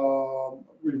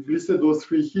we've listed those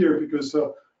three here because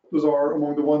those are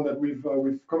among the ones that we've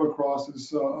come across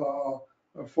is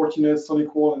Fortinet,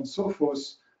 SonicWall, and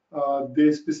Sophos.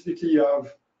 They specifically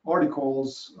have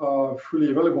articles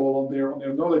freely available on their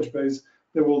knowledge base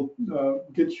that will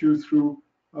get you through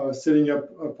setting up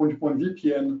a point-to-point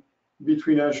VPN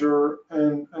between Azure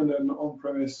and an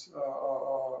on-premise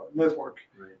network.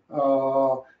 Right.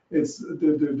 It's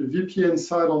the VPN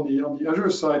side on the Azure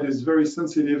side is very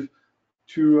sensitive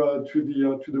to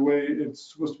the way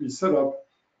it's supposed to be set up.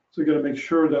 So you got to make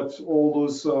sure that all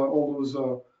those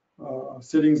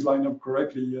settings line up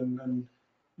correctly, and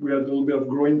we had a little bit of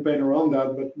growing pain around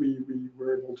that, but we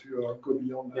were able to go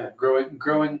beyond that. Yeah,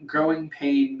 growing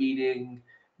pain meaning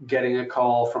getting a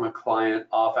call from a client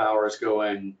off hours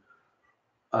going,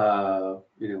 why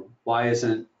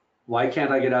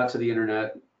can't I get out to the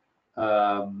internet?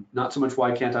 Not so much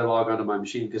why can't I log onto my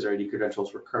machine because our ID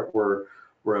credentials were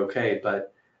okay,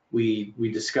 but we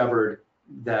discovered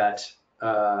that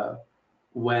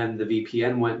when the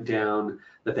VPN went down,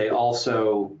 that they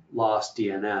also lost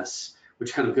DNS,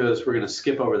 which kind of goes, we're going to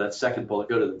skip over that second bullet,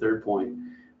 go to the third point,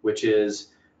 which is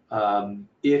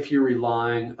if you're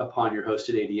relying upon your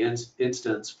hosted AD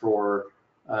instance for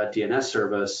DNS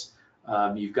service,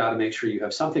 you've got to make sure you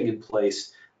have something in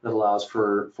place that allows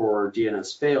for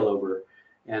DNS failover.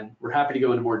 And we're happy to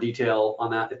go into more detail on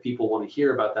that if people want to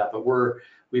hear about that, but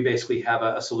we basically have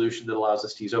a solution that allows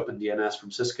us to use OpenDNS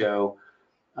from Cisco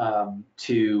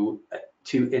to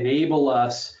enable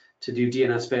us to do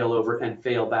DNS failover and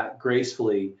fail back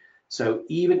gracefully. So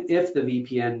even if the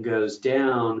VPN goes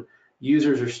down,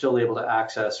 users are still able to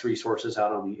access resources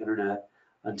out on the internet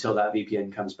until that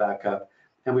VPN comes back up.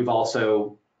 And we've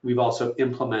also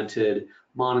implemented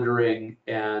monitoring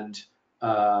and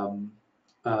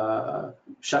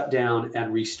shut down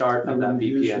and restart of that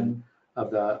VPN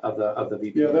of the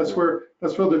VPN. Yeah, that's where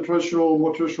the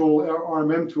more traditional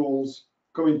RMM tools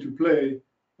come into play.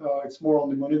 It's more on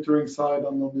the monitoring side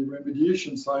and on the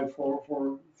remediation side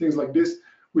for things like this,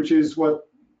 which is what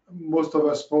most of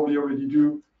us probably already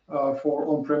do for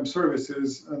on-prem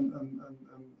services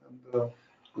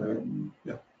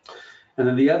yeah. And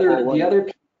then the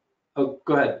other. Oh,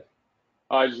 go ahead.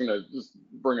 I was going to just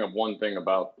bring up one thing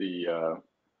about the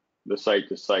site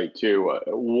to site too.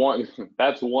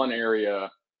 That's one area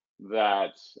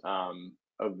that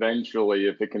eventually,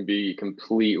 if it can be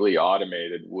completely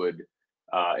automated, would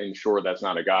ensure that's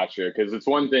not a gotcha. Because it's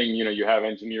one thing, you have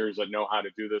engineers that know how to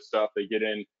do this stuff. They get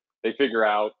in, they figure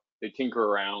out, they tinker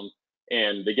around,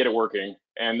 and they get it working.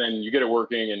 And then you get it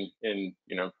working and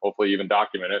hopefully even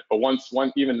document it. But once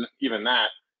even that,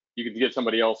 you could get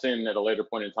somebody else in at a later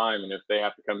point in time, and if they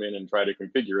have to come in and try to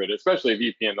configure it, especially a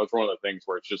VPN, that's one of the things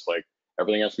where it's just like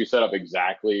everything has to be set up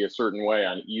exactly a certain way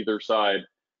on either side,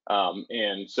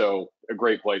 and so a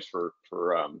great place for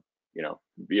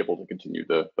be able to continue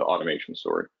the automation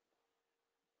story.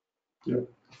 Yeah,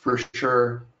 for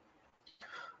sure.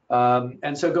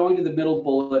 And so going to the middle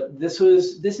bullet, this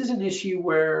is an issue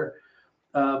where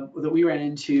that we ran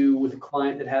into with a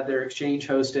client that had their Exchange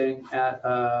hosting at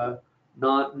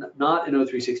not in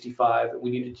O365.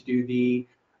 We needed to do the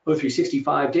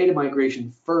O365 data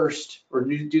migration first, or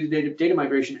do the data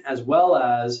migration as well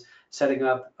as setting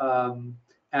up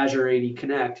Azure AD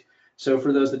Connect. So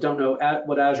for those that don't know,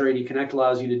 what Azure AD Connect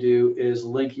allows you to do is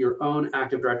link your own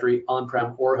Active Directory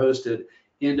on-prem or hosted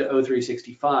into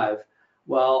O365.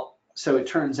 Well, so it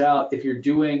turns out if you're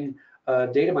doing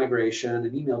data migration,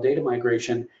 an email data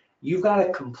migration, you've got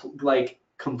to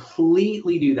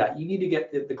completely do that. You need to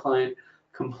get the client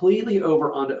completely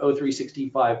over onto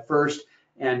O365 first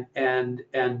and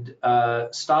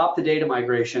stop the data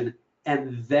migration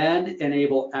and then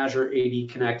enable Azure AD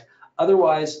Connect.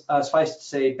 Otherwise, suffice to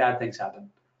say, bad things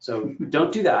happen. So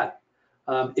don't do that.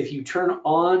 If you turn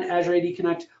on Azure AD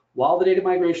Connect while the data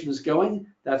migration is going,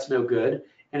 that's no good.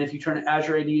 And if you turn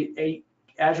Azure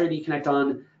AD Connect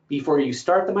on before you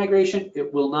start the migration,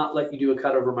 it will not let you do a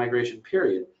cutover migration,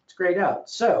 period. It's grayed out.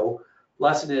 So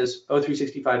lesson is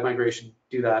O365 migration,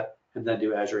 do that, and then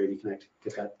do Azure AD Connect.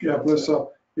 Get that. Yeah, plus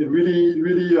it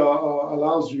really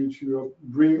allows you to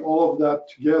bring all of that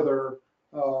together.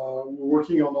 We're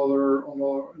working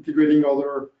on integrating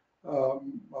other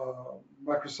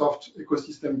Microsoft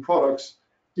ecosystem products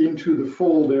into the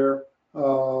fold there,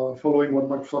 following what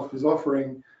Microsoft is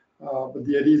offering. But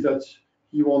the idea is that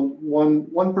you want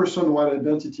one person, one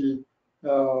identity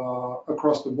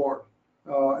across the board.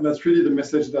 And that's really the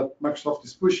message that Microsoft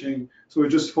is pushing. So we're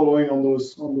just following on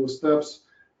those steps.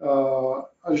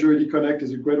 Azure AD Connect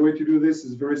is a great way to do this.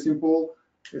 It's very simple.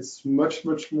 It's much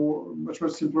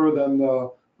simpler than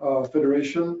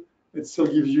Federation. It still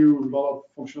gives you a lot of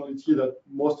functionality that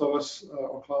most of us,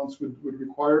 our clients, would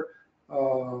require.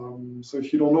 So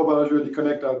if you don't know about Azure AD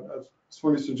Connect, I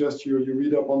strongly suggest you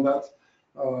read up on that.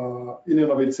 In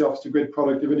and of itself, it's a great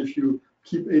product. Even if you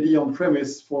keep AD on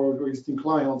premise for existing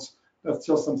clients, that's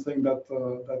just something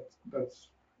that's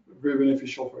very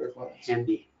beneficial for your clients.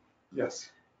 Handy. Yes.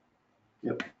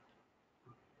 Yep.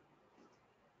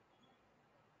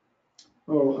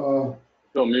 Oh,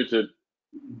 Still muted.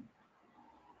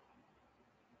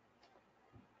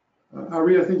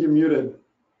 Ari, I think you're muted.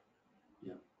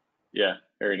 Yeah,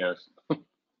 Harry knows.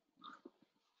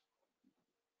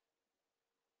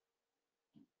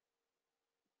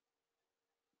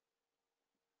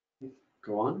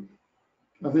 Go on.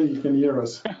 I think you can hear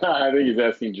us. I think he's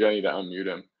asking Jenny to unmute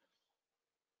him.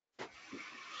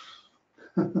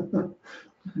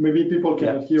 Maybe people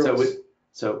cannot hear us.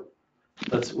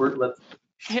 Let's.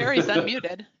 Harry's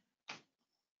unmuted.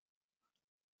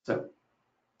 So.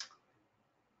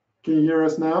 Can you hear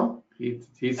us now? He's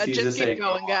Just just keep saying,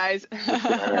 going, guys. All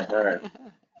right.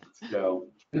 Let's go.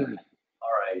 All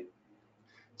right.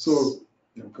 So,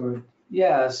 yeah, go ahead.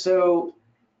 Yeah. So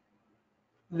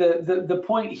the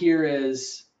point here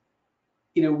is,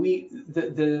 you know,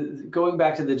 going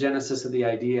back to the genesis of the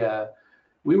idea,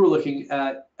 we were looking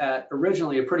at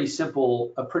originally a pretty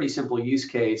simple use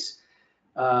case.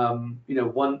 You know,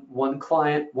 one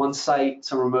client, one site,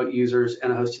 some remote users,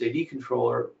 and a hosted AD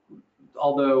controller.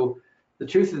 Although the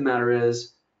truth of the matter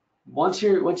is, once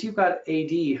you've got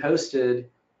AD hosted,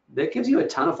 that gives you a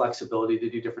ton of flexibility to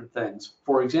do different things.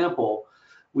 For example,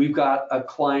 we've got a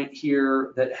client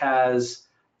here that has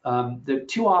the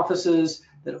two offices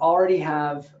that already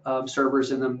have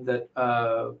servers in them that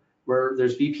where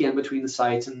there's VPN between the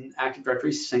sites and Active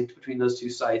Directory synced between those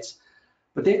two sites.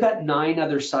 But they've got 9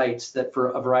 other sites that, for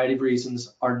a variety of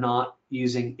reasons, are not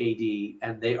using AD,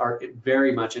 and they are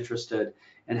very much interested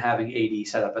in having AD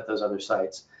set up at those other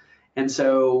sites. And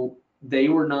so they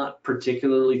were not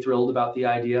particularly thrilled about the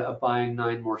idea of buying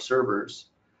 9 more servers.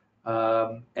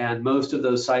 And most of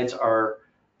those sites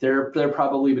they're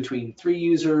probably between 3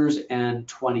 users and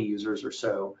 20 users or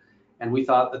so. And we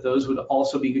thought that those would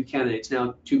also be good candidates.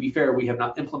 Now, to be fair, we have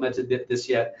not implemented this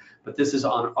yet, but this is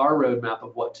on our roadmap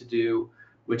of what to do,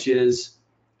 which is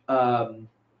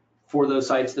for those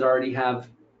sites that already have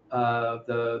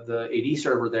the AD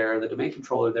server there, the domain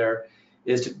controller there,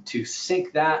 is to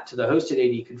sync that to the hosted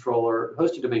AD controller,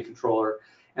 hosted domain controller,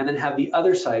 and then have the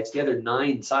other sites, the other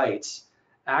 9 sites,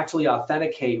 actually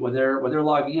authenticate when they're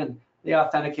logging in. They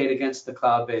authenticate against the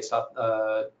cloud-based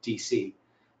DC.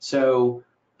 So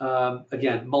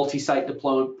again, multi-site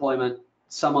deployment,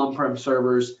 some on-prem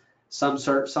servers, some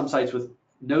sites with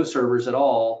no servers at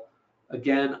all.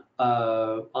 Again,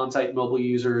 on-site mobile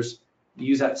users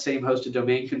use that same hosted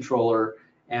domain controller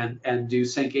and do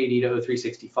sync AD to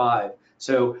O365.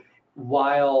 So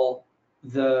while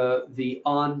the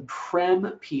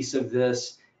on-prem piece of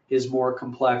this is more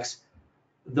complex,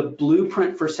 the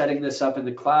blueprint for setting this up in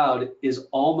the cloud is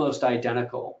almost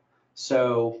identical.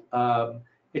 So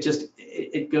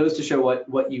it goes to show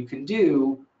what you can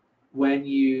do when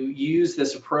you use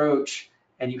this approach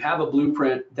and you have a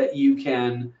blueprint that you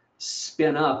can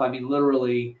spin up. I mean,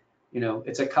 literally,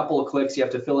 it's a couple of clicks. You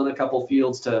have to fill in a couple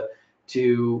fields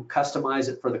to customize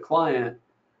it for the client,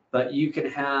 but you can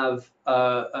have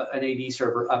an AD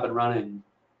server up and running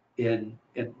in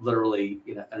literally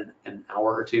an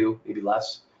hour or two, maybe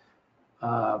less.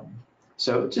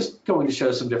 So just going to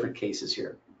show some different cases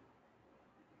here.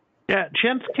 Yeah,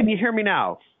 gents, can you hear me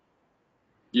now?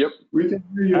 Yep. We can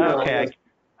hear you now. Okay,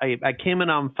 I came in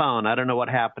on phone. I don't know what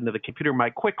happened to the computer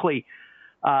mic. Quickly,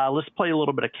 let's play a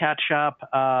little bit of catch up.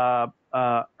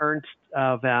 Ernst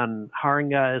van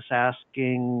Haringa is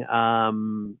asking,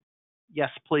 yes,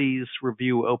 please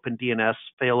review OpenDNS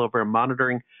failover and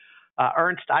monitoring.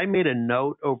 Ernst, I made a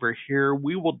note over here.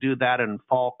 We will do that in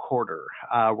fall quarter.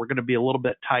 We're going to be a little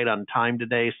bit tight on time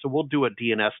today, so we'll do a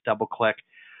DNS double click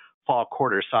fall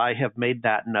quarter. So I have made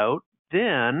that note.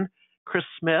 Then Chris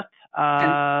Smith.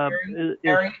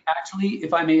 Harry, actually,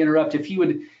 if I may interrupt, if he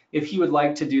would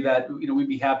like to do that, we'd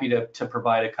be happy to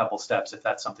provide a couple steps if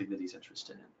that's something that he's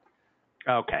interested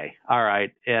in. Okay, all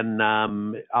right, and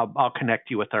I'll connect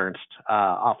you with Ernst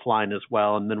offline as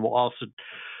well, and then we'll also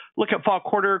look at fall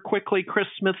quarter quickly. Chris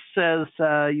Smith says,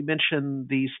 you mentioned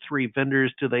these three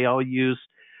vendors. Do they all use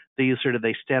these, or do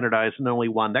they standardize in only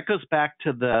one? That goes back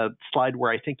to the slide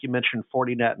where I think you mentioned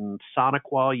Fortinet and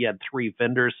SonicWall. You had three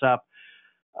vendors up.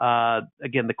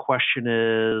 Again, the question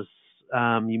is,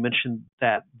 you mentioned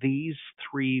that these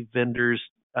three vendors,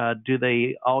 do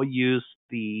they all use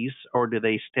these, or do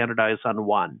they standardize on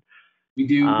one? We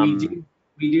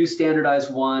do standardize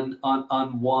one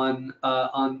on one.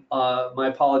 My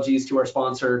apologies to our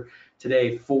sponsor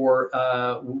today.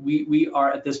 We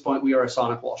are at this point, we are a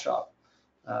SonicWall shop.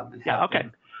 Yeah, okay.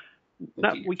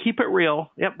 No, we keep it real.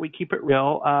 Yep, we keep it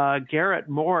real. Garrett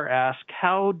Moore asked,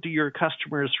 how do your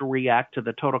customers react to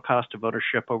the total cost of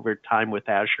ownership over time with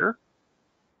Azure?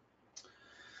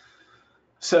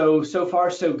 So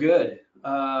far, so good.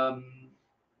 The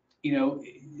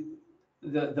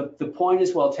point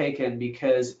is well taken,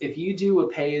 because if you do a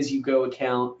pay-as-you-go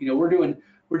account, we're doing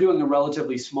a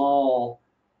relatively small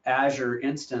Azure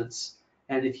instance,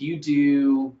 and if you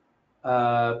do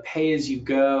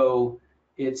pay-as-you-go,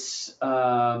 it's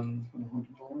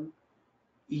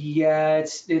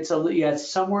it's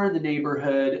somewhere in the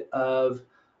neighborhood of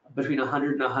between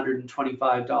 $100 and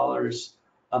 $125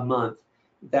 a month.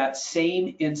 That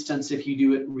same instance, if you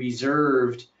do it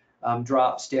reserved,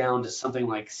 drops down to something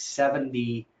like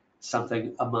 70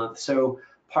 something a month. So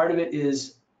part of it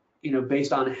is,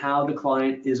 based on how the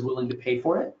client is willing to pay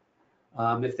for it.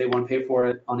 If they want to pay for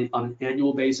it on an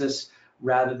annual basis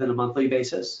rather than a monthly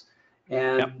basis.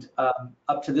 And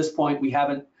up to this point, we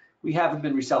haven't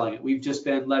been reselling it. We've just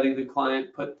been letting the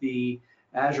client put the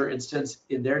Azure instance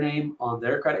in their name on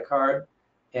their credit card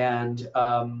and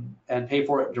pay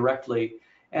for it directly.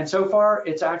 And so far,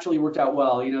 it's actually worked out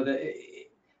well.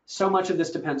 So much of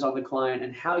this depends on the client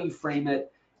and how you frame it,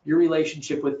 your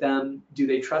relationship with them. Do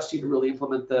they trust you to really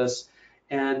implement this,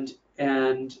 and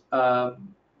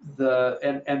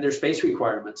their space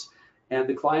requirements? And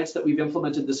the clients that we've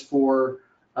implemented this for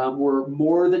were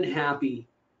more than happy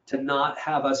to not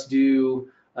have us do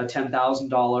a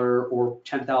 $10,000 or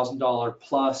 $10,000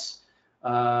 plus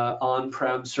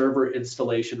on-prem server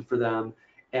installation for them,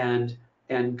 and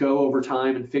go over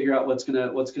time and figure out what's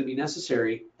gonna be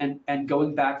necessary. And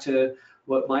going back to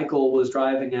what Michael was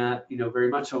driving at, very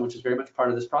much so, which is very much part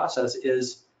of this process,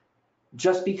 is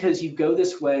just because you go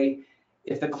this way,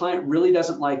 if the client really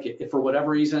doesn't like it, if for whatever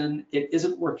reason it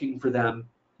isn't working for them,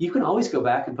 you can always go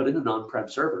back and put in an on-prem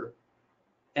server.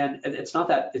 And it's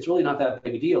really not that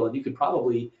big a deal. And you could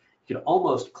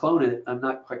almost clone it. I'm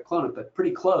not quite clone it, but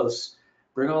pretty close.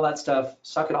 Bring all that stuff,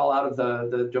 suck it all out of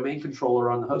the domain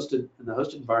controller on the hosted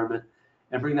environment,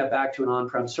 and bring that back to an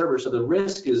on-prem server. So the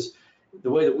risk is, the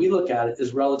way that we look at it,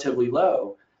 is relatively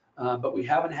low. But we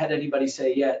haven't had anybody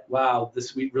say yet, wow,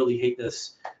 we really hate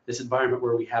this environment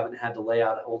where we haven't had to lay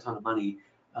out a whole ton of money.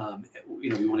 We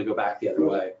want to go back the other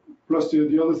way. Plus,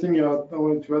 the other thing I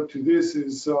wanted to add to this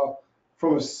is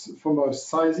from a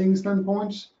sizing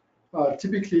standpoint,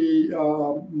 typically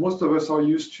most of us are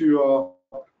used to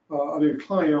having a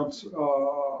client,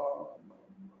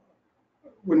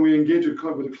 when we engage with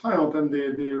a client and they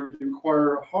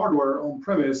require hardware on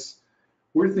premise,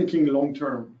 we're thinking long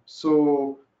term.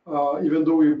 So even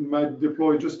though we might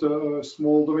deploy just a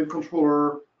small domain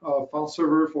controller file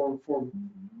server for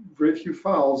very few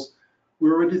files,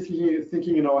 we're already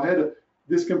thinking in our head,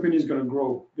 this company is going to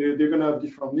grow. They're going to have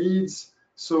different needs.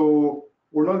 So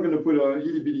we're not going to put a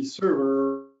itty bitty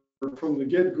server from the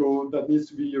get-go that needs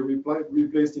to be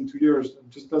replaced in 2 years. It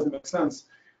just doesn't make sense.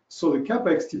 So the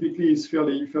CapEx typically is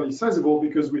fairly sizable,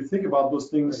 because we think about those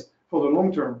things for the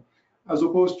long term. as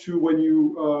opposed to when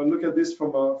you look at this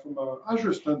from a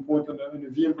Azure standpoint and a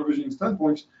VM provisioning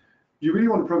standpoint, you really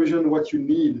want to provision what you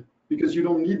need, because you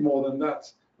don't need more than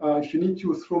that. If you need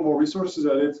to throw more resources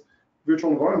at it,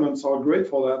 virtual environments are great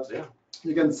for that. Yeah.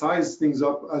 You can size things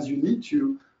up as you need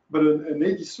to, but an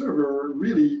AD server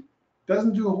really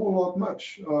doesn't do a whole lot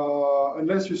much.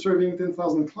 Unless you're serving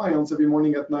 10,000 clients every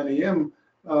morning at 9 a.m.,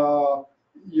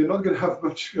 you're not going to have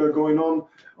much going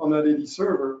on that AD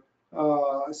server.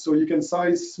 So you can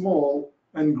size small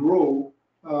and grow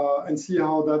and see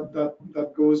how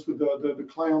that goes with the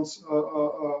client's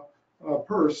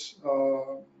purse.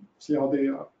 See how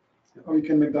you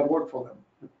can make that work for them.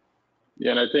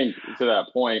 Yeah, and I think to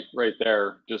that point right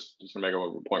there, just to make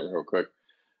a point real quick.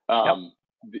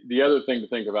 The other thing to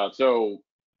think about, so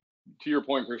to your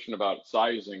point, Christian, about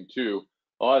sizing too,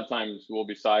 a lot of times we'll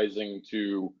be sizing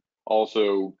to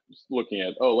also looking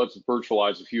at, oh, let's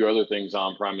virtualize a few other things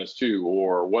on premise too,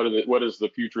 or what does the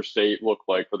future state look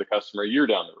like for the customer a year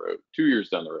down the road, 2 years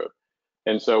down the road.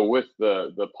 And so with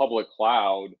the public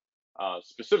cloud,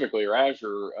 specifically, or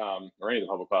Azure, or any of the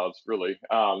public clouds really,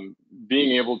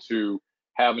 being able to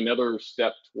have another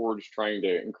step towards trying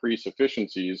to increase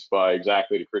efficiencies by,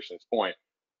 exactly to Christian's point,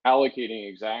 allocating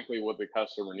exactly what the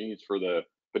customer needs for the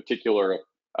particular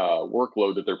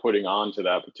workload that they're putting onto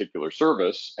that particular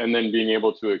service, and then being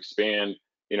able to expand,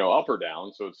 up or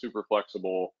down. So it's super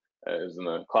flexible, as in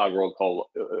the cloud world called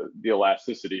the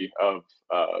elasticity of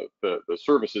the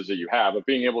services that you have, but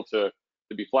being able to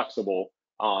be flexible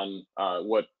on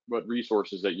what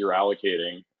resources that you're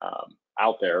allocating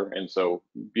out there. And so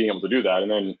being able to do that,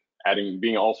 and then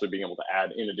being able to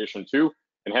add in addition to,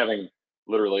 and having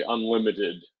literally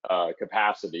unlimited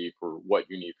capacity for what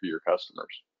you need for your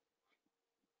customers.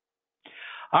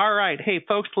 All right. Hey,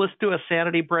 folks, let's do a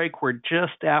sanity break. We're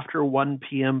just after 1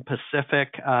 p.m.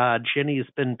 Pacific. Jenny's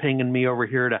been pinging me over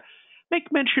here to make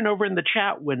mention over in the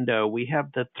chat window. We have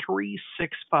the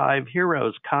 365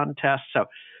 Heroes contest. So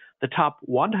the top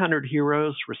 100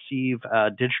 heroes receive a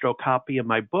digital copy of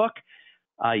my book.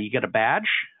 You get a badge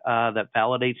that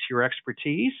validates your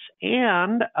expertise,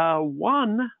 and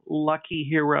one lucky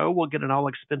hero will get an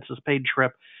all-expenses-paid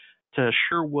trip to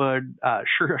Sherweb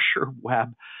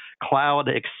Cloud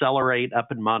Accelerate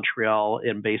up in Montreal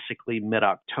in basically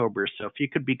mid-October. So if you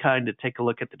could be kind to take a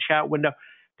look at the chat window.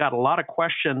 Got a lot of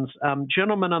questions.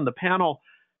 Gentlemen on the panel,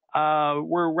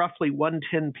 we're roughly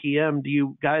 1:10 p.m. Do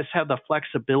you guys have the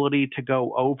flexibility to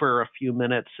go over a few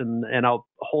minutes, and I'll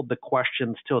hold the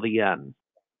questions till the end?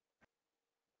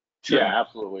 Sure. Yeah,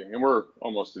 absolutely. And we're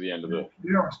almost to the end of the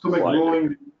stomach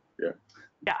rolling.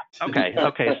 Yeah.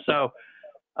 Okay. So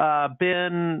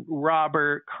Ben,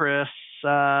 Robert, Chris,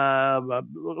 a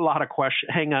lot of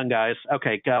questions. Hang on, guys.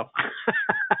 Okay, go.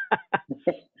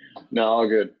 No, all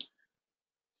good.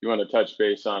 You want to touch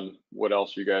base on what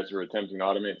else you guys are attempting to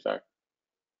automate, Zach?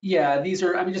 Yeah, these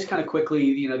are, just kind of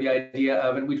quickly, the idea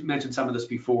of, and we've mentioned some of this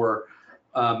before,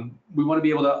 we want to be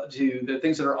able to the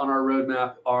things that are on our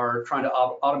roadmap are trying to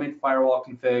automate firewall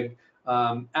config.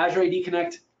 Azure AD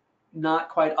Connect, not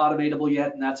quite automatable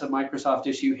yet, and that's a Microsoft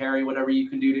issue. Harry, whatever you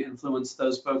can do to influence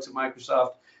those folks at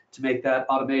Microsoft to make that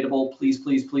automatable, please,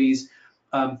 please, please.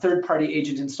 Third-party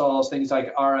agent installs, things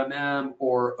like RMM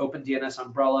or OpenDNS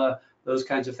Umbrella, those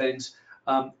kinds of things.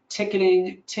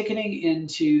 Ticketing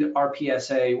into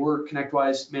RPSA. We're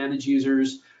ConnectWise managed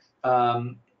users,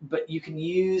 but you can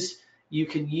use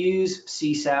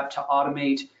CSAP to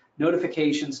automate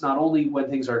notifications, not only when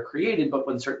things are created, but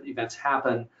when certain events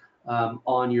happen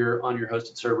on your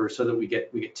hosted server, so that we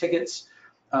get tickets.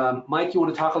 Mike, you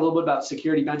want to talk a little bit about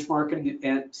security benchmarking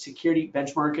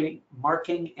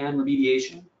and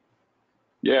remediation?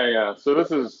 Yeah. So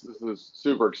this is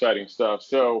super exciting stuff.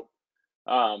 So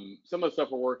some of the stuff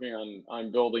we're working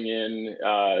on building in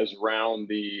is around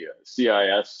the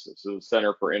CIS, so the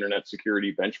Center for Internet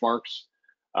Security Benchmarks.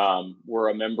 We're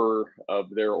a member of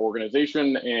their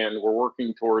organization, and we're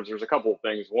working towards, there's a couple of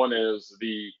things. One is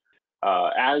the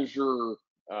Azure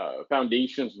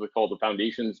Foundations, we call the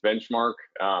Foundations Benchmark,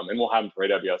 and we'll have them for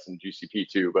AWS and GCP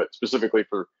too, but specifically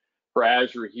for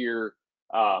Azure here,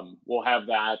 we'll have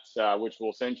that, which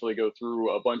will essentially go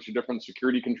through a bunch of different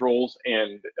security controls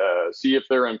and see if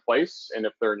they're in place, and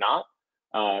if they're not,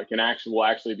 we'll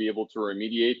actually be able to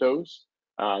remediate those.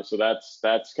 So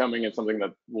that's coming, and something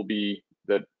that will be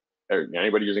that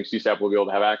anybody using CSAP will be able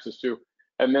to have access to.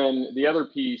 And then the other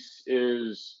piece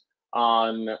is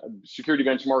on security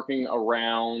benchmarking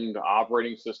around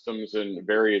operating systems and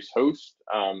various hosts.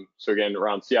 So again,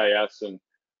 around CIS, and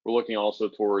we're looking also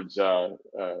towards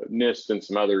NIST and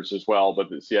some others as well, but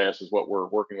the CIS is what we're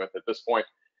working with at this point.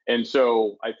 And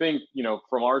so I think,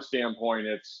 from our standpoint,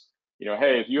 it's,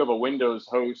 hey, if you have a Windows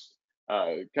host,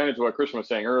 kind of to what Christian was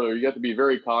saying earlier, you have to be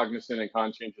very cognizant and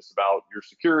conscientious about your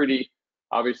security,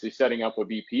 obviously setting up a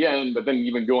VPN, but then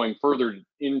even going further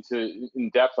in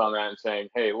depth on that and saying,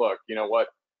 hey, look, you know what,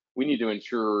 we need to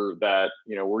ensure that,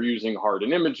 we're using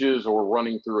hardened images, or we're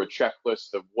running through a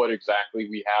checklist of what exactly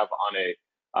we have on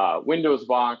a Windows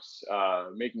box,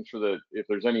 making sure that if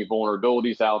there's any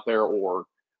vulnerabilities out there or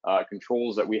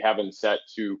controls that we haven't set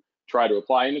to try to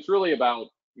apply. And it's really about,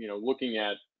 looking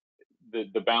at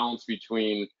the balance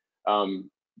between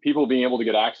people being able to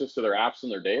get access to their apps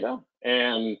and their data,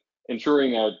 and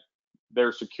ensuring that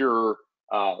they're secure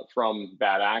from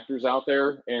bad actors out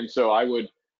there. And so I would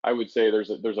say there's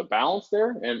a balance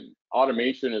there, and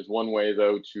automation is one way,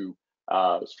 though, to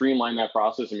streamline that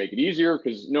process and make it easier,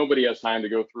 because nobody has time to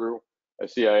go through a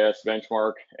CIS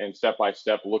benchmark and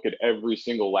step-by-step look at every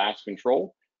single last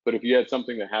control. But if you had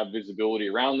something that had visibility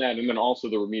around that, and then also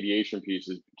the remediation piece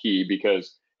is key,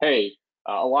 because, hey,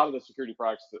 a lot of the security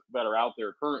products that are out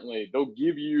there currently, they'll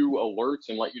give you alerts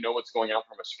and let you know what's going on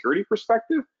from a security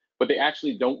perspective, but they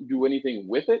actually don't do anything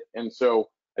with it. And so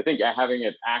I think having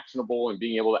it actionable and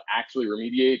being able to actually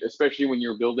remediate, especially when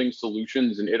you're building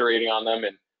solutions and iterating on them,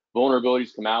 and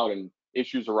vulnerabilities come out and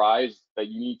issues arise that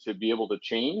you need to be able to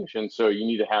change. And so you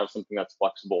need to have something that's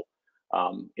flexible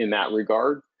in that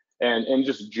regard. And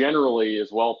just generally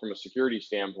as well, from a security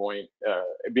standpoint,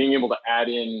 being able to add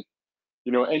in,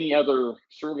 any other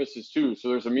services too. So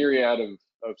there's a myriad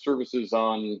of services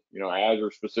on,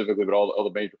 Azure specifically, but all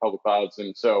the major public clouds.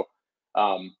 And so,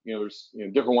 there's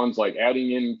different ones like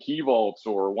adding in key vaults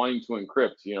or wanting to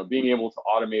encrypt, being able to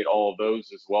automate all of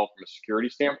those as well from a security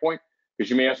standpoint, because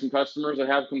you may have some customers that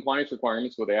have compliance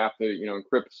requirements where they have to,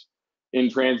 encrypt in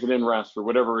transit, in rest, or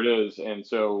whatever it is. And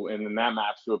so, and then that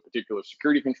maps to a particular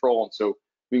security control. And so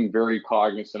being very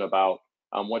cognizant about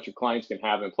what your clients can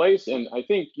have in place. And I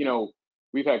think,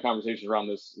 we've had conversations around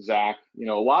this, Zach,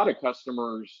 a lot of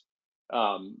customers,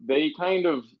 they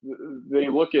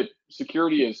look at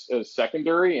security as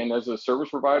secondary. And as a service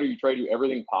provider, you try to do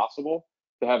everything possible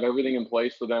to have everything in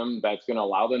place for them that's going to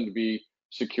allow them to be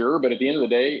secure. But at the end of the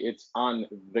day, it's on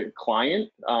the client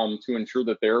to ensure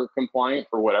that they're compliant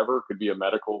for whatever. It could be a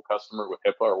medical customer with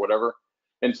HIPAA or whatever.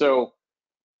 And so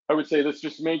I would say this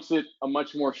just makes it a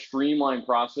much more streamlined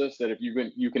process, that if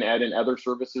you can add in other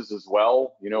services as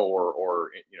well,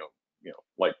 or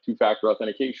like two-factor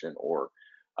authentication or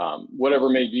whatever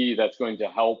may be, that's going to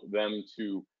help them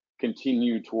to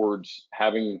continue towards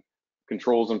having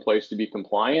controls in place to be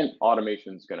compliant.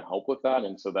 Automation is going to help with that.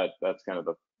 And so that's kind of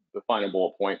the final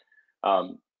bullet point.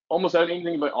 Almost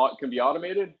anything can be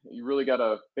automated. You really got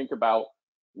to think about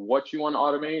what you want to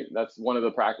automate. That's one of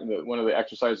the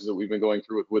exercises that we've been going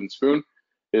through with Wooden Spoon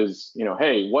is,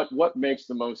 hey, what makes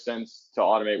the most sense to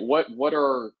automate? What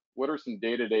are some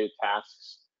day-to-day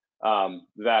tasks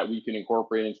that we can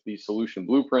incorporate into these solution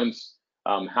blueprints?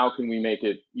 How can we make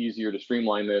it easier to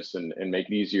streamline this and make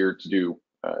it easier to do,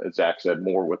 as Zach said,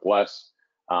 more with less?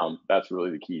 That's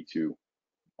really the key to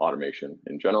automation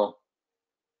in general.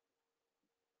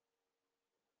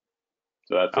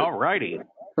 So that's all righty.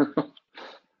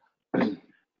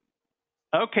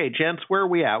 Okay, gents, where are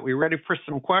we at? We ready for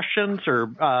some questions? Or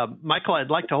Michael, I'd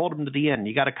like to hold them to the end.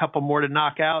 You got a couple more to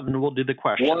knock out, and we'll do the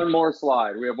questions. One more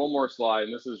slide. We have one more slide,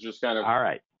 and this is just kind of all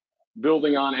right,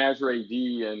 building on Azure AD,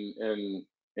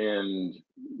 and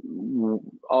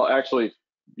actually,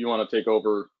 you want to take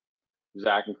over,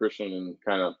 Zach and Christian, and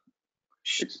kind of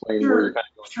explain where you're kind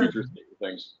of going feature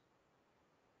things.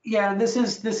 Yeah, this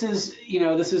is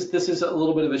a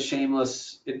little bit of a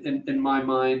shameless, in my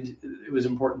mind, it was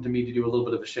important to me to do a little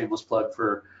bit of a shameless plug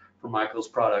for Michael's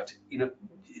product.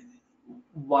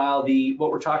 While what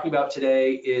we're talking about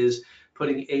today is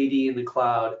putting AD in the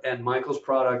cloud, and Michael's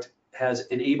product has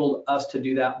enabled us to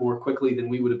do that more quickly than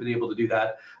we would have been able to do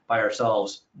that by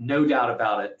ourselves, no doubt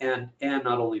about it. And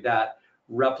not only that,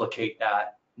 replicate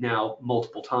that now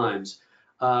multiple times.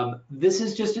 This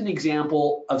is just an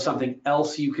example of something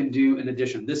else you can do in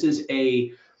addition. This is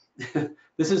a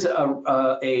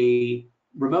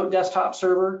remote desktop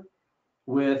server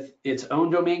with its own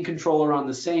domain controller on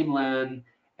the same LAN,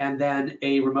 and then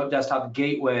a remote desktop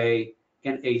gateway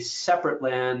in a separate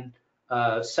LAN,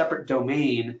 separate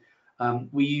domain.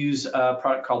 We use a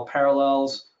product called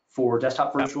Parallels for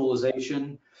desktop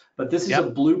virtualization, but this is a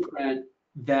blueprint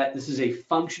this is a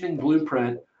functioning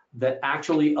blueprint that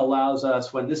actually allows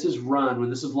us, when this is run, when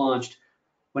this is launched,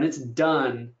 when it's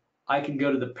done, I can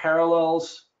go to the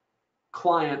Parallels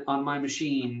client on my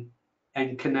machine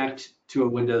and connect to a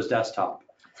Windows desktop.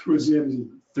 Through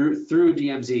DMZ. Through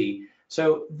DMZ.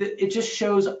 So it just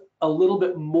shows a little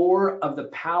bit more of the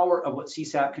power of what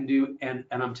CSAP can do, and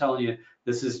I'm telling you,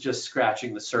 this is just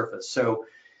scratching the surface. So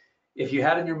if you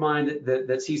had in your mind that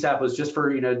CSAP was just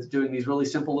for doing these really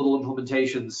simple little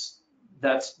implementations,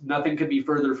 that's nothing could be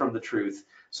further from the truth.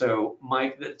 So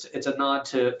Mike, it's a nod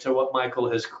to what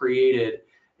Michael has created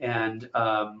and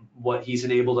what he's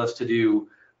enabled us to do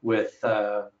with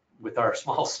our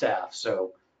small staff.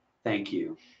 So thank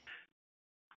you.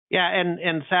 Yeah,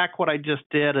 and Zach, what I just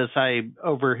did is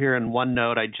over here in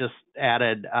OneNote, I just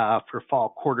added for fall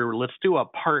quarter, let's do a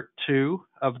part 2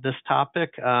 of this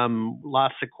topic.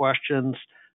 Lots of questions.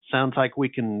 Sounds like we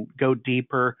can go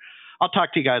deeper. I'll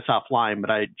talk to you guys offline,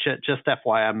 but just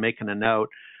FYI, I'm making a note.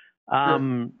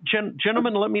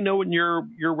 Gentlemen, let me know when you're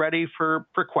ready for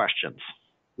questions.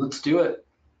 Let's do it.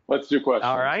 Let's do questions.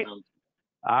 All right.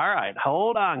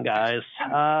 Hold on, guys.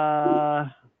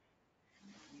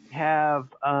 Have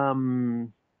let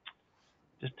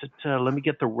me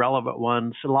get the relevant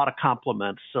ones. A lot of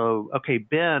compliments. So, okay,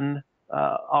 Ben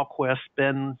Alquist.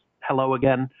 Ben, hello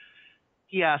again.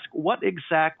 He asked, what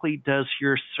exactly does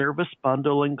your service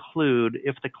bundle include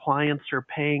if the clients are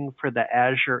paying for the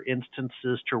Azure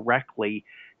instances directly?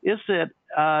 Is it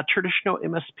traditional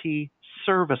MSP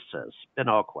services, Ben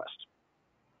Alquist?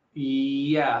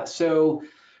 Yeah, so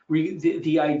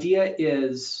the idea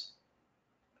is,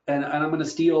 and I'm going to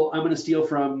steal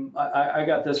from, I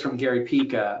got this from Gary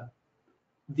Pica.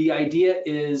 The idea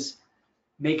is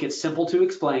make it simple to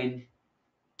explain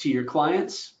to your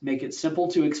clients, make it simple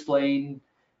to explain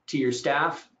to your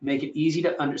staff, make it easy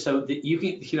to so that you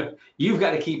can, you've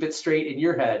got to keep it straight in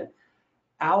your head.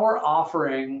 Our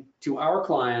offering to our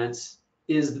clients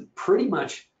is pretty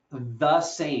much the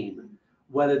same,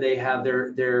 whether they have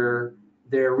their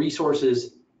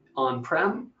resources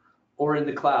on-prem or in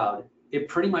the cloud. It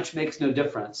pretty much makes no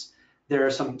difference. There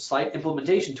are some slight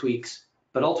implementation tweaks,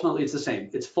 but ultimately it's the same.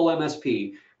 It's full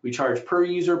MSP. We charge per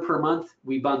user per month.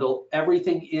 We bundle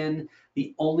everything in.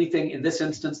 The only thing in this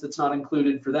instance that's not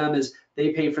included for them is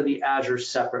they pay for the Azure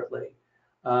separately.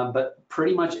 But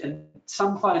pretty much, and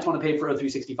some clients want to pay for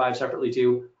O365 separately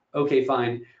too. Okay,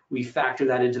 fine. We factor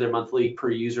that into their monthly per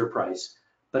user price.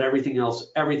 But everything else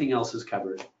is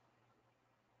covered.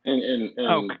 And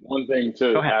one thing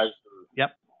to Azure,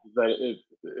 yep, is that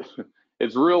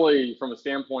it's really from a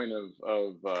standpoint of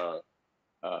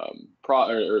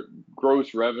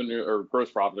gross revenue or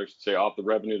gross profit, I should say, off the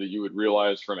revenue that you would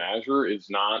realize from Azure is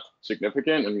not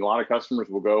significant, and a lot of customers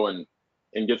will go and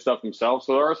get stuff themselves.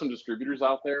 So there are some distributors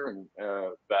out there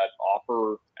that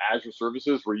offer Azure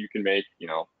services where you can make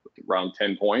around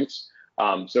 10 points.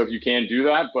 So if you can do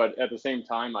that, but at the same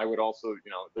time, I would also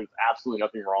there's absolutely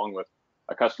nothing wrong with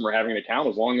a customer having an account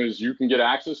as long as you can get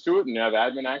access to it and have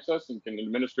admin access and can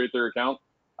administrate their account.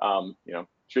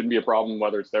 Shouldn't be a problem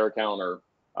whether it's their account or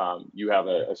you have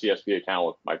a CSP account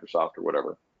with Microsoft or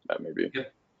whatever that may be.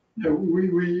 Yeah, we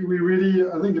really,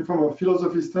 I think from a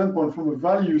philosophy standpoint, from a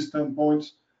value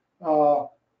standpoint,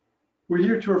 we're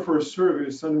here to offer a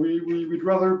service, and we'd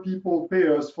rather people pay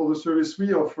us for the service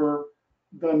we offer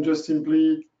than just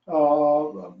simply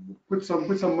put some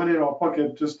money in our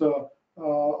pocket, just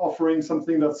offering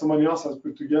something that somebody else has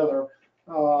put together.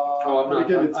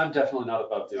 I'm definitely not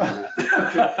about doing that.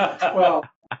 Okay. Well,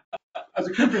 as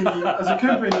a company,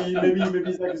 maybe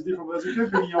Zach is different, but as a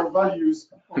company, our values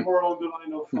are more along the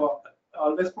line of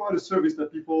let's provide a service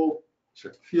that people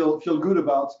feel good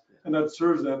about and that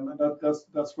serves them, and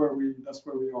that's where we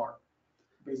are,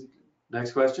 basically.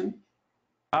 Next question.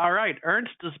 All right,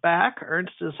 Ernst is back.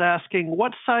 Ernst is asking,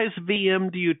 what size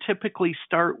VM do you typically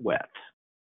start with?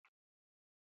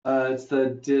 It's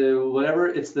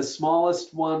it's the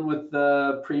smallest one with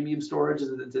the premium storage.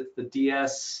 It's the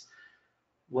DS,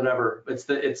 whatever. It's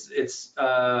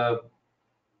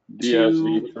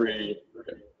DS-V3.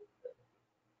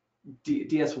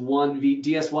 DS1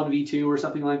 V2 or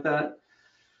something like that.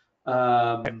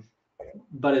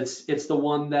 But it's the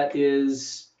one that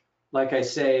is, like I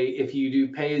say, if you do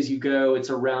pay as you go, it's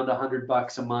around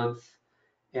 $100 a month,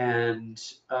 and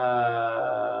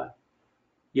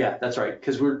yeah, that's right.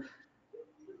 Because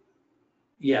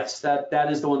that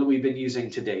is the one that we've been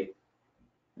using to date.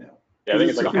 Yeah, I think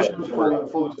it's like sufficient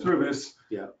for the service.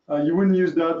 Yeah. You wouldn't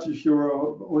use that if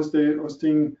you're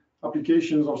hosting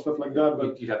applications or stuff like that,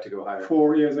 but you'd have to go higher.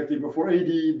 Exactly. But for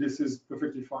AD, this is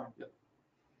perfectly fine. Yeah.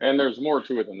 And there's more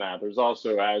to it than that. There's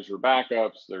also Azure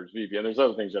backups, there's VPN, there's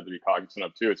other things you have to be cognizant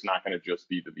of too. It's not going to just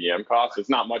be the VM cost. It's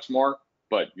not much more,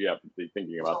 but you have to be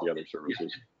thinking about the other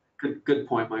services. Yeah. Good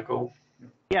point, Michael.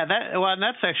 Yeah, and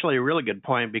that's actually a really good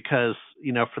point, because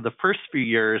for the first few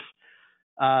years,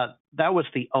 that was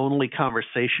the only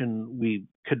conversation we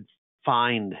could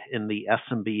find in the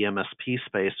SMB MSP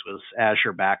space was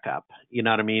Azure backup. You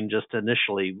know what I mean? Just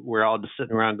initially, we're all just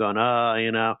sitting around going,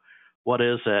 what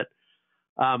is it?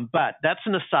 But that's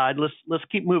an aside. Let's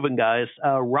keep moving, guys.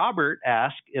 Robert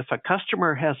asked, if a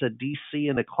customer has a DC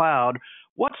in the cloud,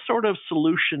 what sort of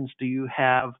solutions do you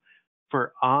have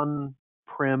for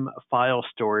on-prem file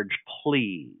storage,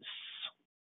 please?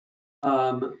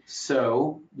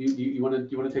 So you want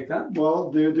to take that? Well,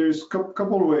 there's a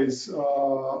couple of ways.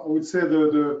 I would say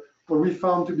what we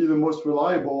found to be the most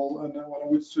reliable, and what I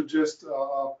would suggest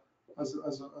from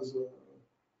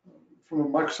a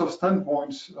Microsoft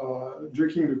standpoint,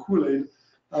 drinking the Kool-Aid,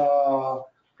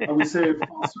 I would say a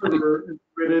file server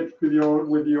integrated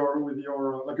with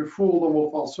your like a full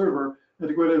normal file server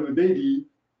integrated with AD,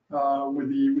 with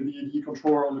the AD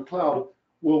controller on the cloud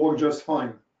will work just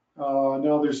fine.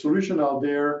 Now there's solutions out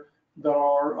there that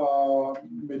are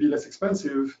maybe less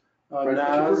expensive. Right.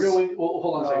 If we're going, well,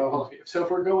 hold on a second. Hold on. So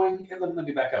if we're going, let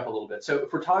me back up a little bit. So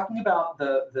if we're talking about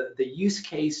the use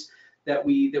case that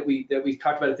we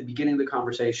talked about at the beginning of the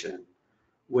conversation,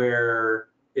 where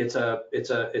it's a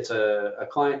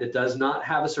client that does not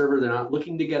have a server, they're not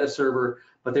looking to get a server,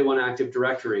 but they want Active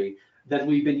Directory, then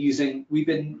we've been using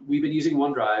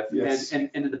OneDrive, yes. and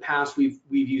in the past we've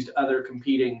used other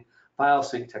competing file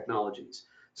sync technologies.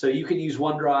 So you can use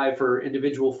OneDrive for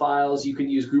individual files. You can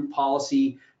use group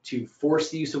policy to force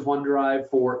the use of OneDrive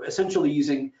for essentially use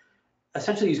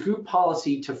group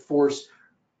policy to force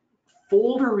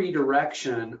folder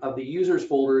redirection of the user's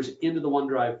folders into the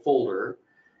OneDrive folder.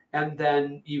 And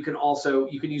then you can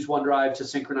use OneDrive to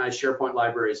synchronize SharePoint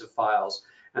libraries of files.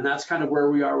 And that's kind of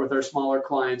where we are with our smaller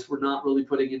clients. We're not really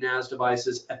putting in NAS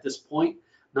devices at this point,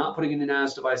 not putting in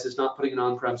NAS devices, not putting in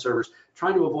on-prem servers,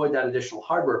 trying to avoid that additional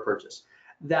hardware purchase.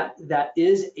 That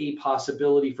is a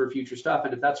possibility for future stuff.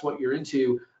 And if that's what you're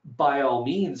into, by all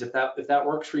means, if that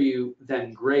works for you,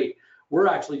 then great. We're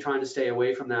actually trying to stay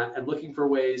away from that and looking for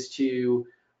ways to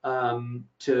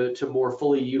more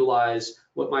fully utilize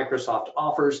what Microsoft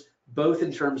offers, both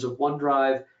in terms of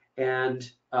OneDrive and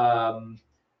one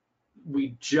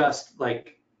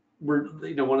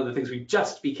of the things we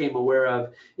just became aware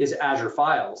of is Azure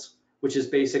Files, which is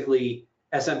basically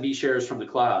SMB shares from the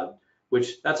cloud,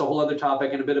 which that's a whole other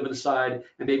topic and a bit of an aside,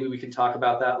 and maybe we can talk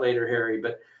about that later, Harry.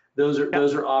 But those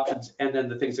are options, and then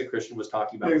the things that Christian was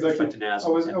talking about. Exactly. With NAS I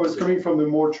was coming from the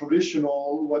more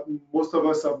traditional, what most of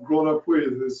us have grown up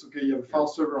with is, okay, you have a file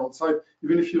server on site.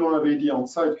 Even if you don't have AD on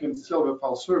site, you can still have a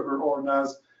file server or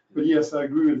NAS. But yes, I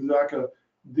agree with Zach.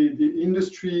 The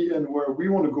industry and where we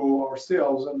want to go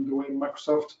ourselves, and the way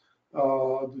Microsoft,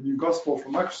 the new gospel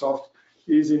from Microsoft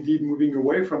is indeed moving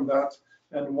away from that.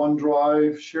 And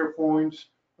OneDrive, SharePoint,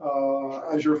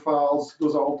 Azure Files,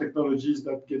 those are all technologies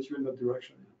that get you in that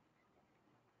direction.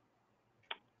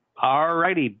 All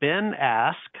righty, Ben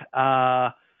asked,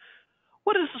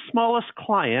 what is the smallest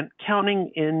client,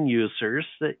 counting end users,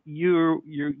 that you're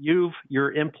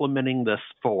implementing this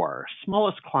for?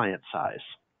 Smallest client size?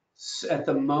 At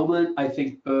the moment, I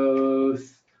think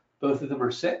both of them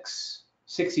are six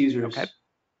users. Okay.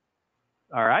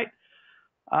 All right.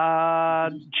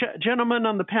 Gentlemen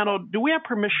on the panel, do we have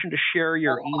permission to share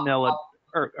your email?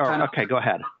 Okay, go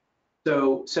ahead.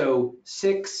 So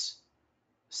six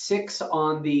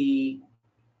on the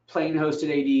plain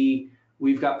hosted AD.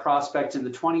 We've got prospects in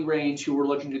the 20 range who we're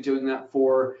looking at doing that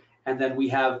for, and then we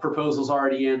have proposals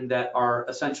already in that are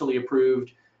essentially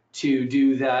approved to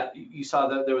do that. You saw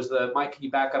that there was the, Mike, can you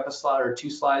back up a slide or 2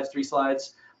 slides, 3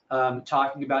 slides,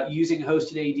 talking about using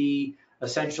hosted AD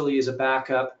essentially as a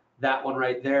backup. That one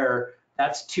right there,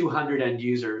 that's 200 end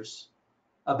users.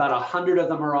 About 100 of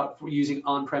them are using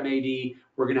on-prem AD.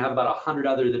 We're going to have about 100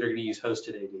 other that are going to use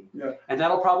hosted AD. Yeah. And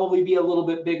that'll probably be a little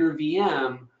bit bigger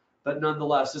VM, but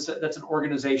nonetheless, that's an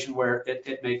organization where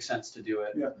it makes sense to do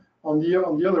it. Yeah. On the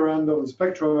other end of the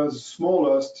spectrum, as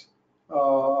smallest,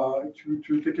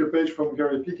 to take a page from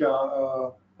Gary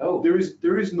Pica,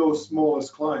 there is no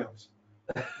smallest client.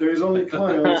 There is only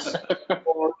clients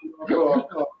for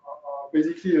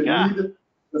basically a need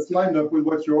that's lined up with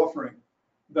what you're offering.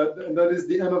 That is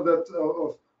the end of that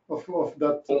of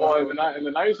that. Well, and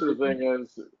the nicer thing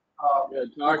is,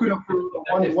 I could offer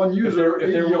one user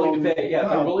if they're willing to pay. Yeah,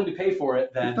 if they're willing to pay for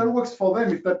it, then if that works for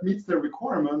them, if that meets their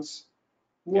requirements,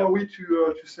 who are we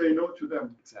to say no to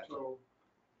them? Exactly. So,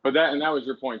 but that was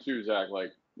your point too, Zach.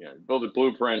 Like, build a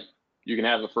blueprint. You can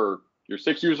have it for your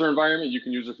 6-user environment. You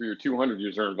can use it for your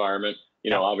 200-user environment.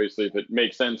 Obviously, if it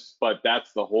makes sense. But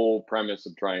that's the whole premise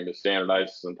of trying to standardize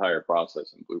this entire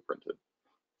process and blueprint it.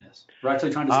 yes, we're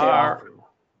actually trying to stay off.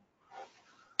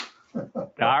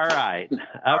 All right.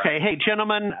 Okay. Hey,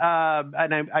 gentlemen,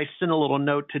 and I sent a little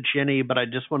note to Jenny, but I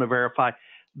just want to verify.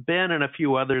 Ben and a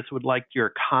few others would like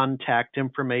your contact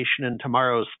information in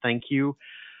tomorrow's thank you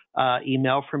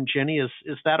email from Jenny.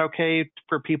 Is that okay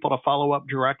for people to follow up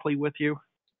directly with you?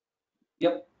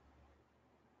 Yep.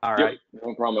 All right. Yep,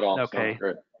 no problem at all. Okay. Sounds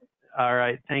great. All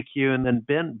right. Thank you. And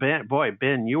then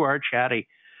Ben, you are chatty.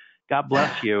 God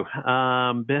bless you.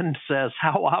 Ben says,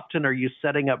 how often are you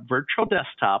setting up virtual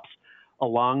desktops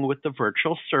along with the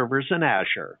virtual servers in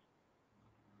Azure?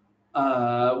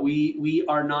 We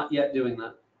are not yet doing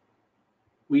that.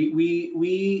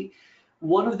 We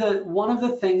one of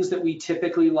the things that we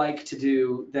typically like to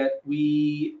do that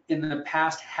we in the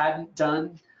past hadn't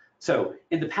done. So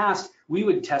in the past we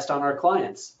would test on our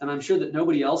clients, and I'm sure that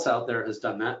nobody else out there has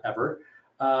done that ever.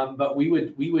 But we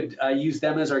would use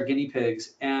them as our guinea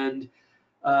pigs, and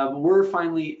we're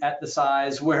finally at the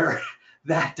size where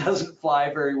that doesn't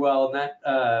fly very well, and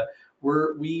that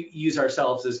we use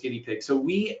ourselves as guinea pigs. So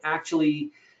we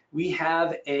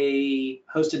have a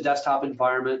hosted desktop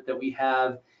environment that we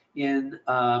have in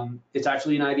it's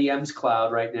actually in IBM's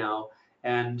cloud right now,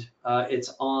 and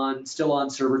it's still on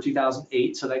Server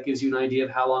 2008. So that gives you an idea of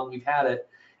how long we've had it,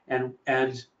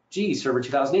 and geez, Server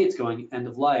 2008 is going end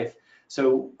of life.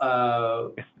 So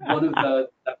one of the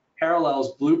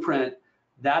parallels blueprint,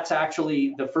 that's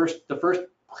actually the first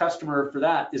customer for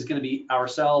that is going to be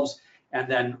ourselves,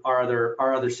 and then our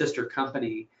other sister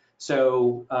company.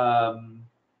 So,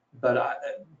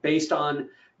 based on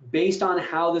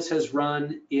how this has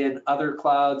run in other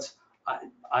clouds,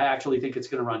 I actually think it's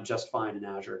going to run just fine in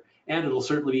Azure, and it'll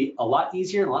certainly be a lot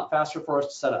easier and a lot faster for us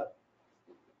to set up.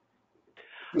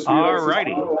 All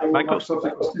righty, Michael.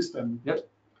 Yep.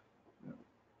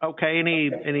 Okay.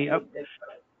 Any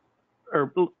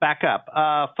or back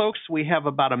up, folks? We have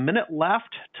about a minute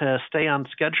left to stay on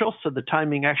schedule, so the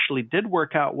timing actually did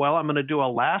work out well. I'm going to do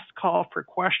a last call for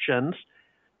questions.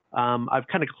 I've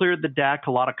kind of cleared the deck.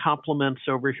 A lot of compliments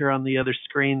over here on the other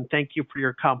screen. Thank you for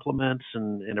your compliments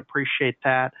and appreciate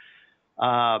that.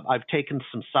 I've taken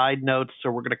some side notes, so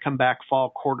we're going to come back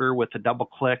fall quarter with a double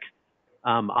click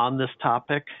on this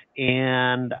topic.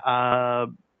 And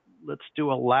let's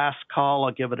do a last call.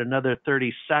 I'll give it another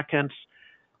 30 seconds.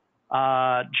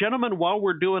 Gentlemen, while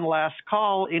we're doing last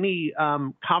call, any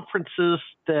conferences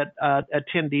that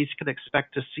attendees can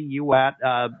expect to see you at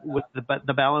with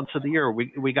the balance of the year?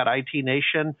 We got IT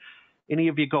Nation. Any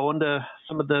of you go into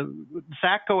some of the,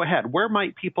 Zach, go ahead. Where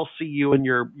might people see you and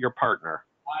your partner?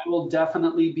 I will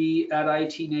definitely be at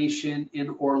IT Nation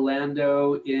in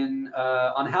Orlando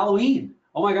on Halloween.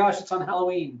 Oh my gosh, it's on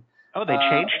Halloween. Oh, they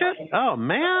changed it? Oh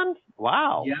man,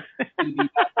 wow. Yeah, it's going to be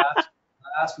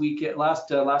last week, last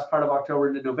part of October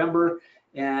into November,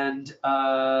 and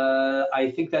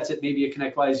I think that's it. Maybe a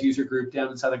ConnectWise user group down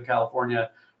in Southern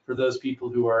California for those people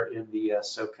who are in the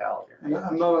SoCal area.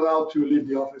 I'm not allowed to leave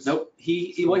the office. Nope.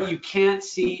 What you can't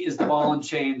see is the ball and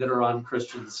chain that are on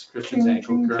Christian's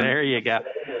ankle. Currently. There you go.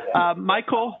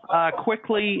 Michael,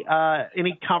 quickly,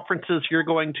 any conferences you're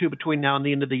going to between now and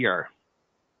the end of the year?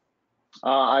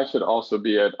 I should also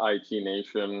be at IT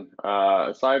Nation.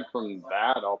 Aside from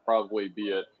that, I'll probably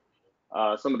be at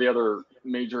some of the other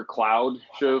major cloud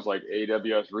shows like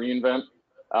AWS reInvent,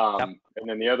 and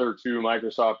then the other two,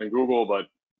 Microsoft and Google. But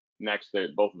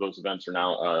both of those events are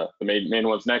now the main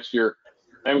ones next year.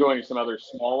 I'm going to some other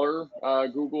smaller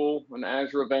Google and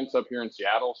Azure events up here in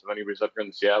Seattle. So if anybody's up here in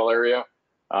the Seattle area,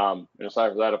 and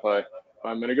aside from that, if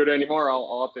I'm going to go to any more,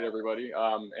 I'll update everybody.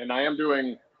 And I am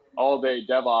doing all-day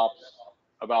DevOps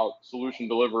about solution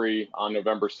delivery on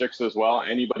November 6th as well.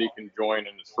 Anybody can join,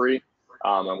 and it's free.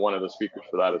 I'm one of the speakers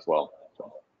for that as well.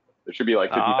 So there should be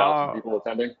like 50,000 people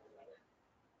attending.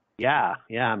 Yeah,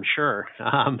 I'm sure.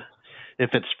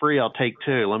 If it's free, I'll take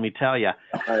two, let me tell you.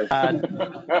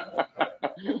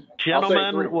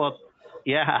 Gentlemen, well,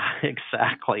 yeah,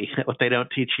 exactly. What they don't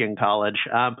teach you in college.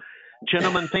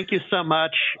 Gentlemen, thank you so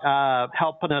much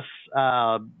helping us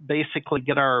basically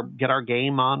get our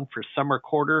game on for summer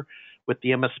quarter with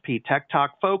the MSP Tech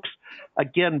Talk. Folks,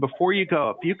 again, before you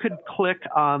go, if you could click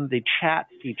on the chat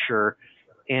feature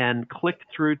and click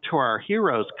through to our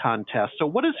Heroes contest. So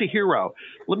what is a hero?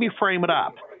 Let me frame it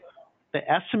up. The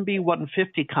SMB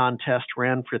 150 contest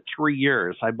ran for 3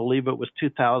 years. I believe it was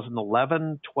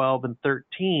 2011, 12, and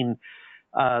 13.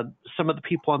 Some of the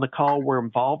people on the call were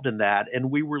involved in that,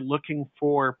 and we were looking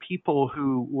for people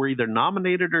who were either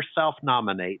nominated or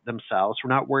self-nominate themselves. We're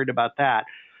not worried about that,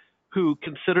 who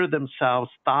consider themselves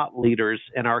thought leaders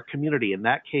in our community. In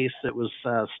that case, it was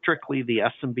strictly the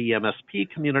SMB MSP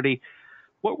community.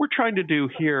 what we're trying to do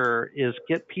here is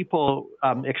get people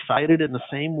excited in the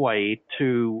same way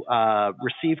to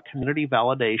receive community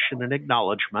validation and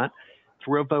acknowledgement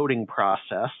through a voting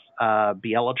process,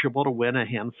 be eligible to win a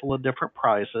handful of different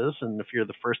prizes. And if you're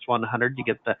the first 100, you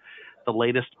get the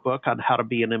latest book on how to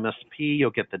be an MSP.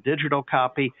 You'll get the digital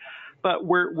copy. But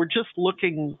we're just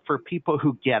looking for people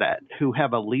who get it, who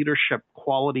have a leadership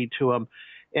quality to them.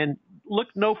 And look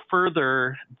no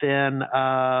further than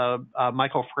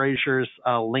Michael Fraser's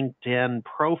LinkedIn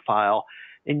profile,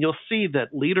 and you'll see that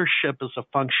leadership is a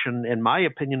function, in my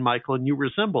opinion, Michael, and you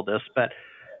resemble this, but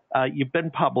you've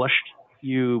been published,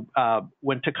 you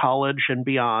went to college and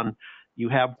beyond, you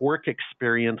have work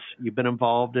experience, you've been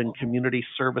involved in community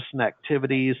service and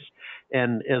activities,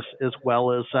 and as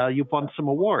well as you've won some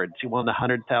awards. You won the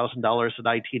 $100,000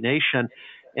 at IT Nation.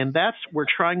 And we're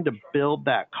trying to build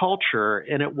that culture,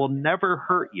 and it will never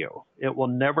hurt you. It will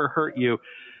never hurt you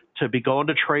to be going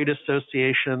to trade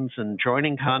associations and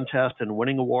joining contests and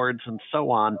winning awards and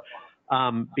so on,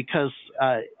 because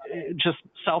just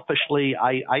selfishly,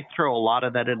 I throw a lot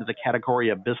of that into the category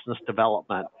of business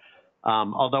development,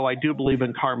 although I do believe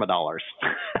in karma dollars.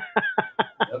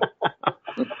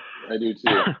 I do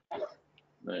too.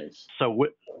 Nice. So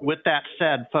with that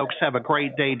said, folks, have a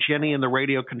great day. Jenny in the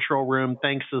radio control room,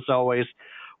 thanks as always.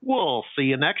 We'll see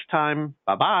you next time.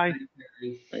 Bye-bye.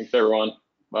 Thanks, everyone.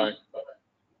 Bye.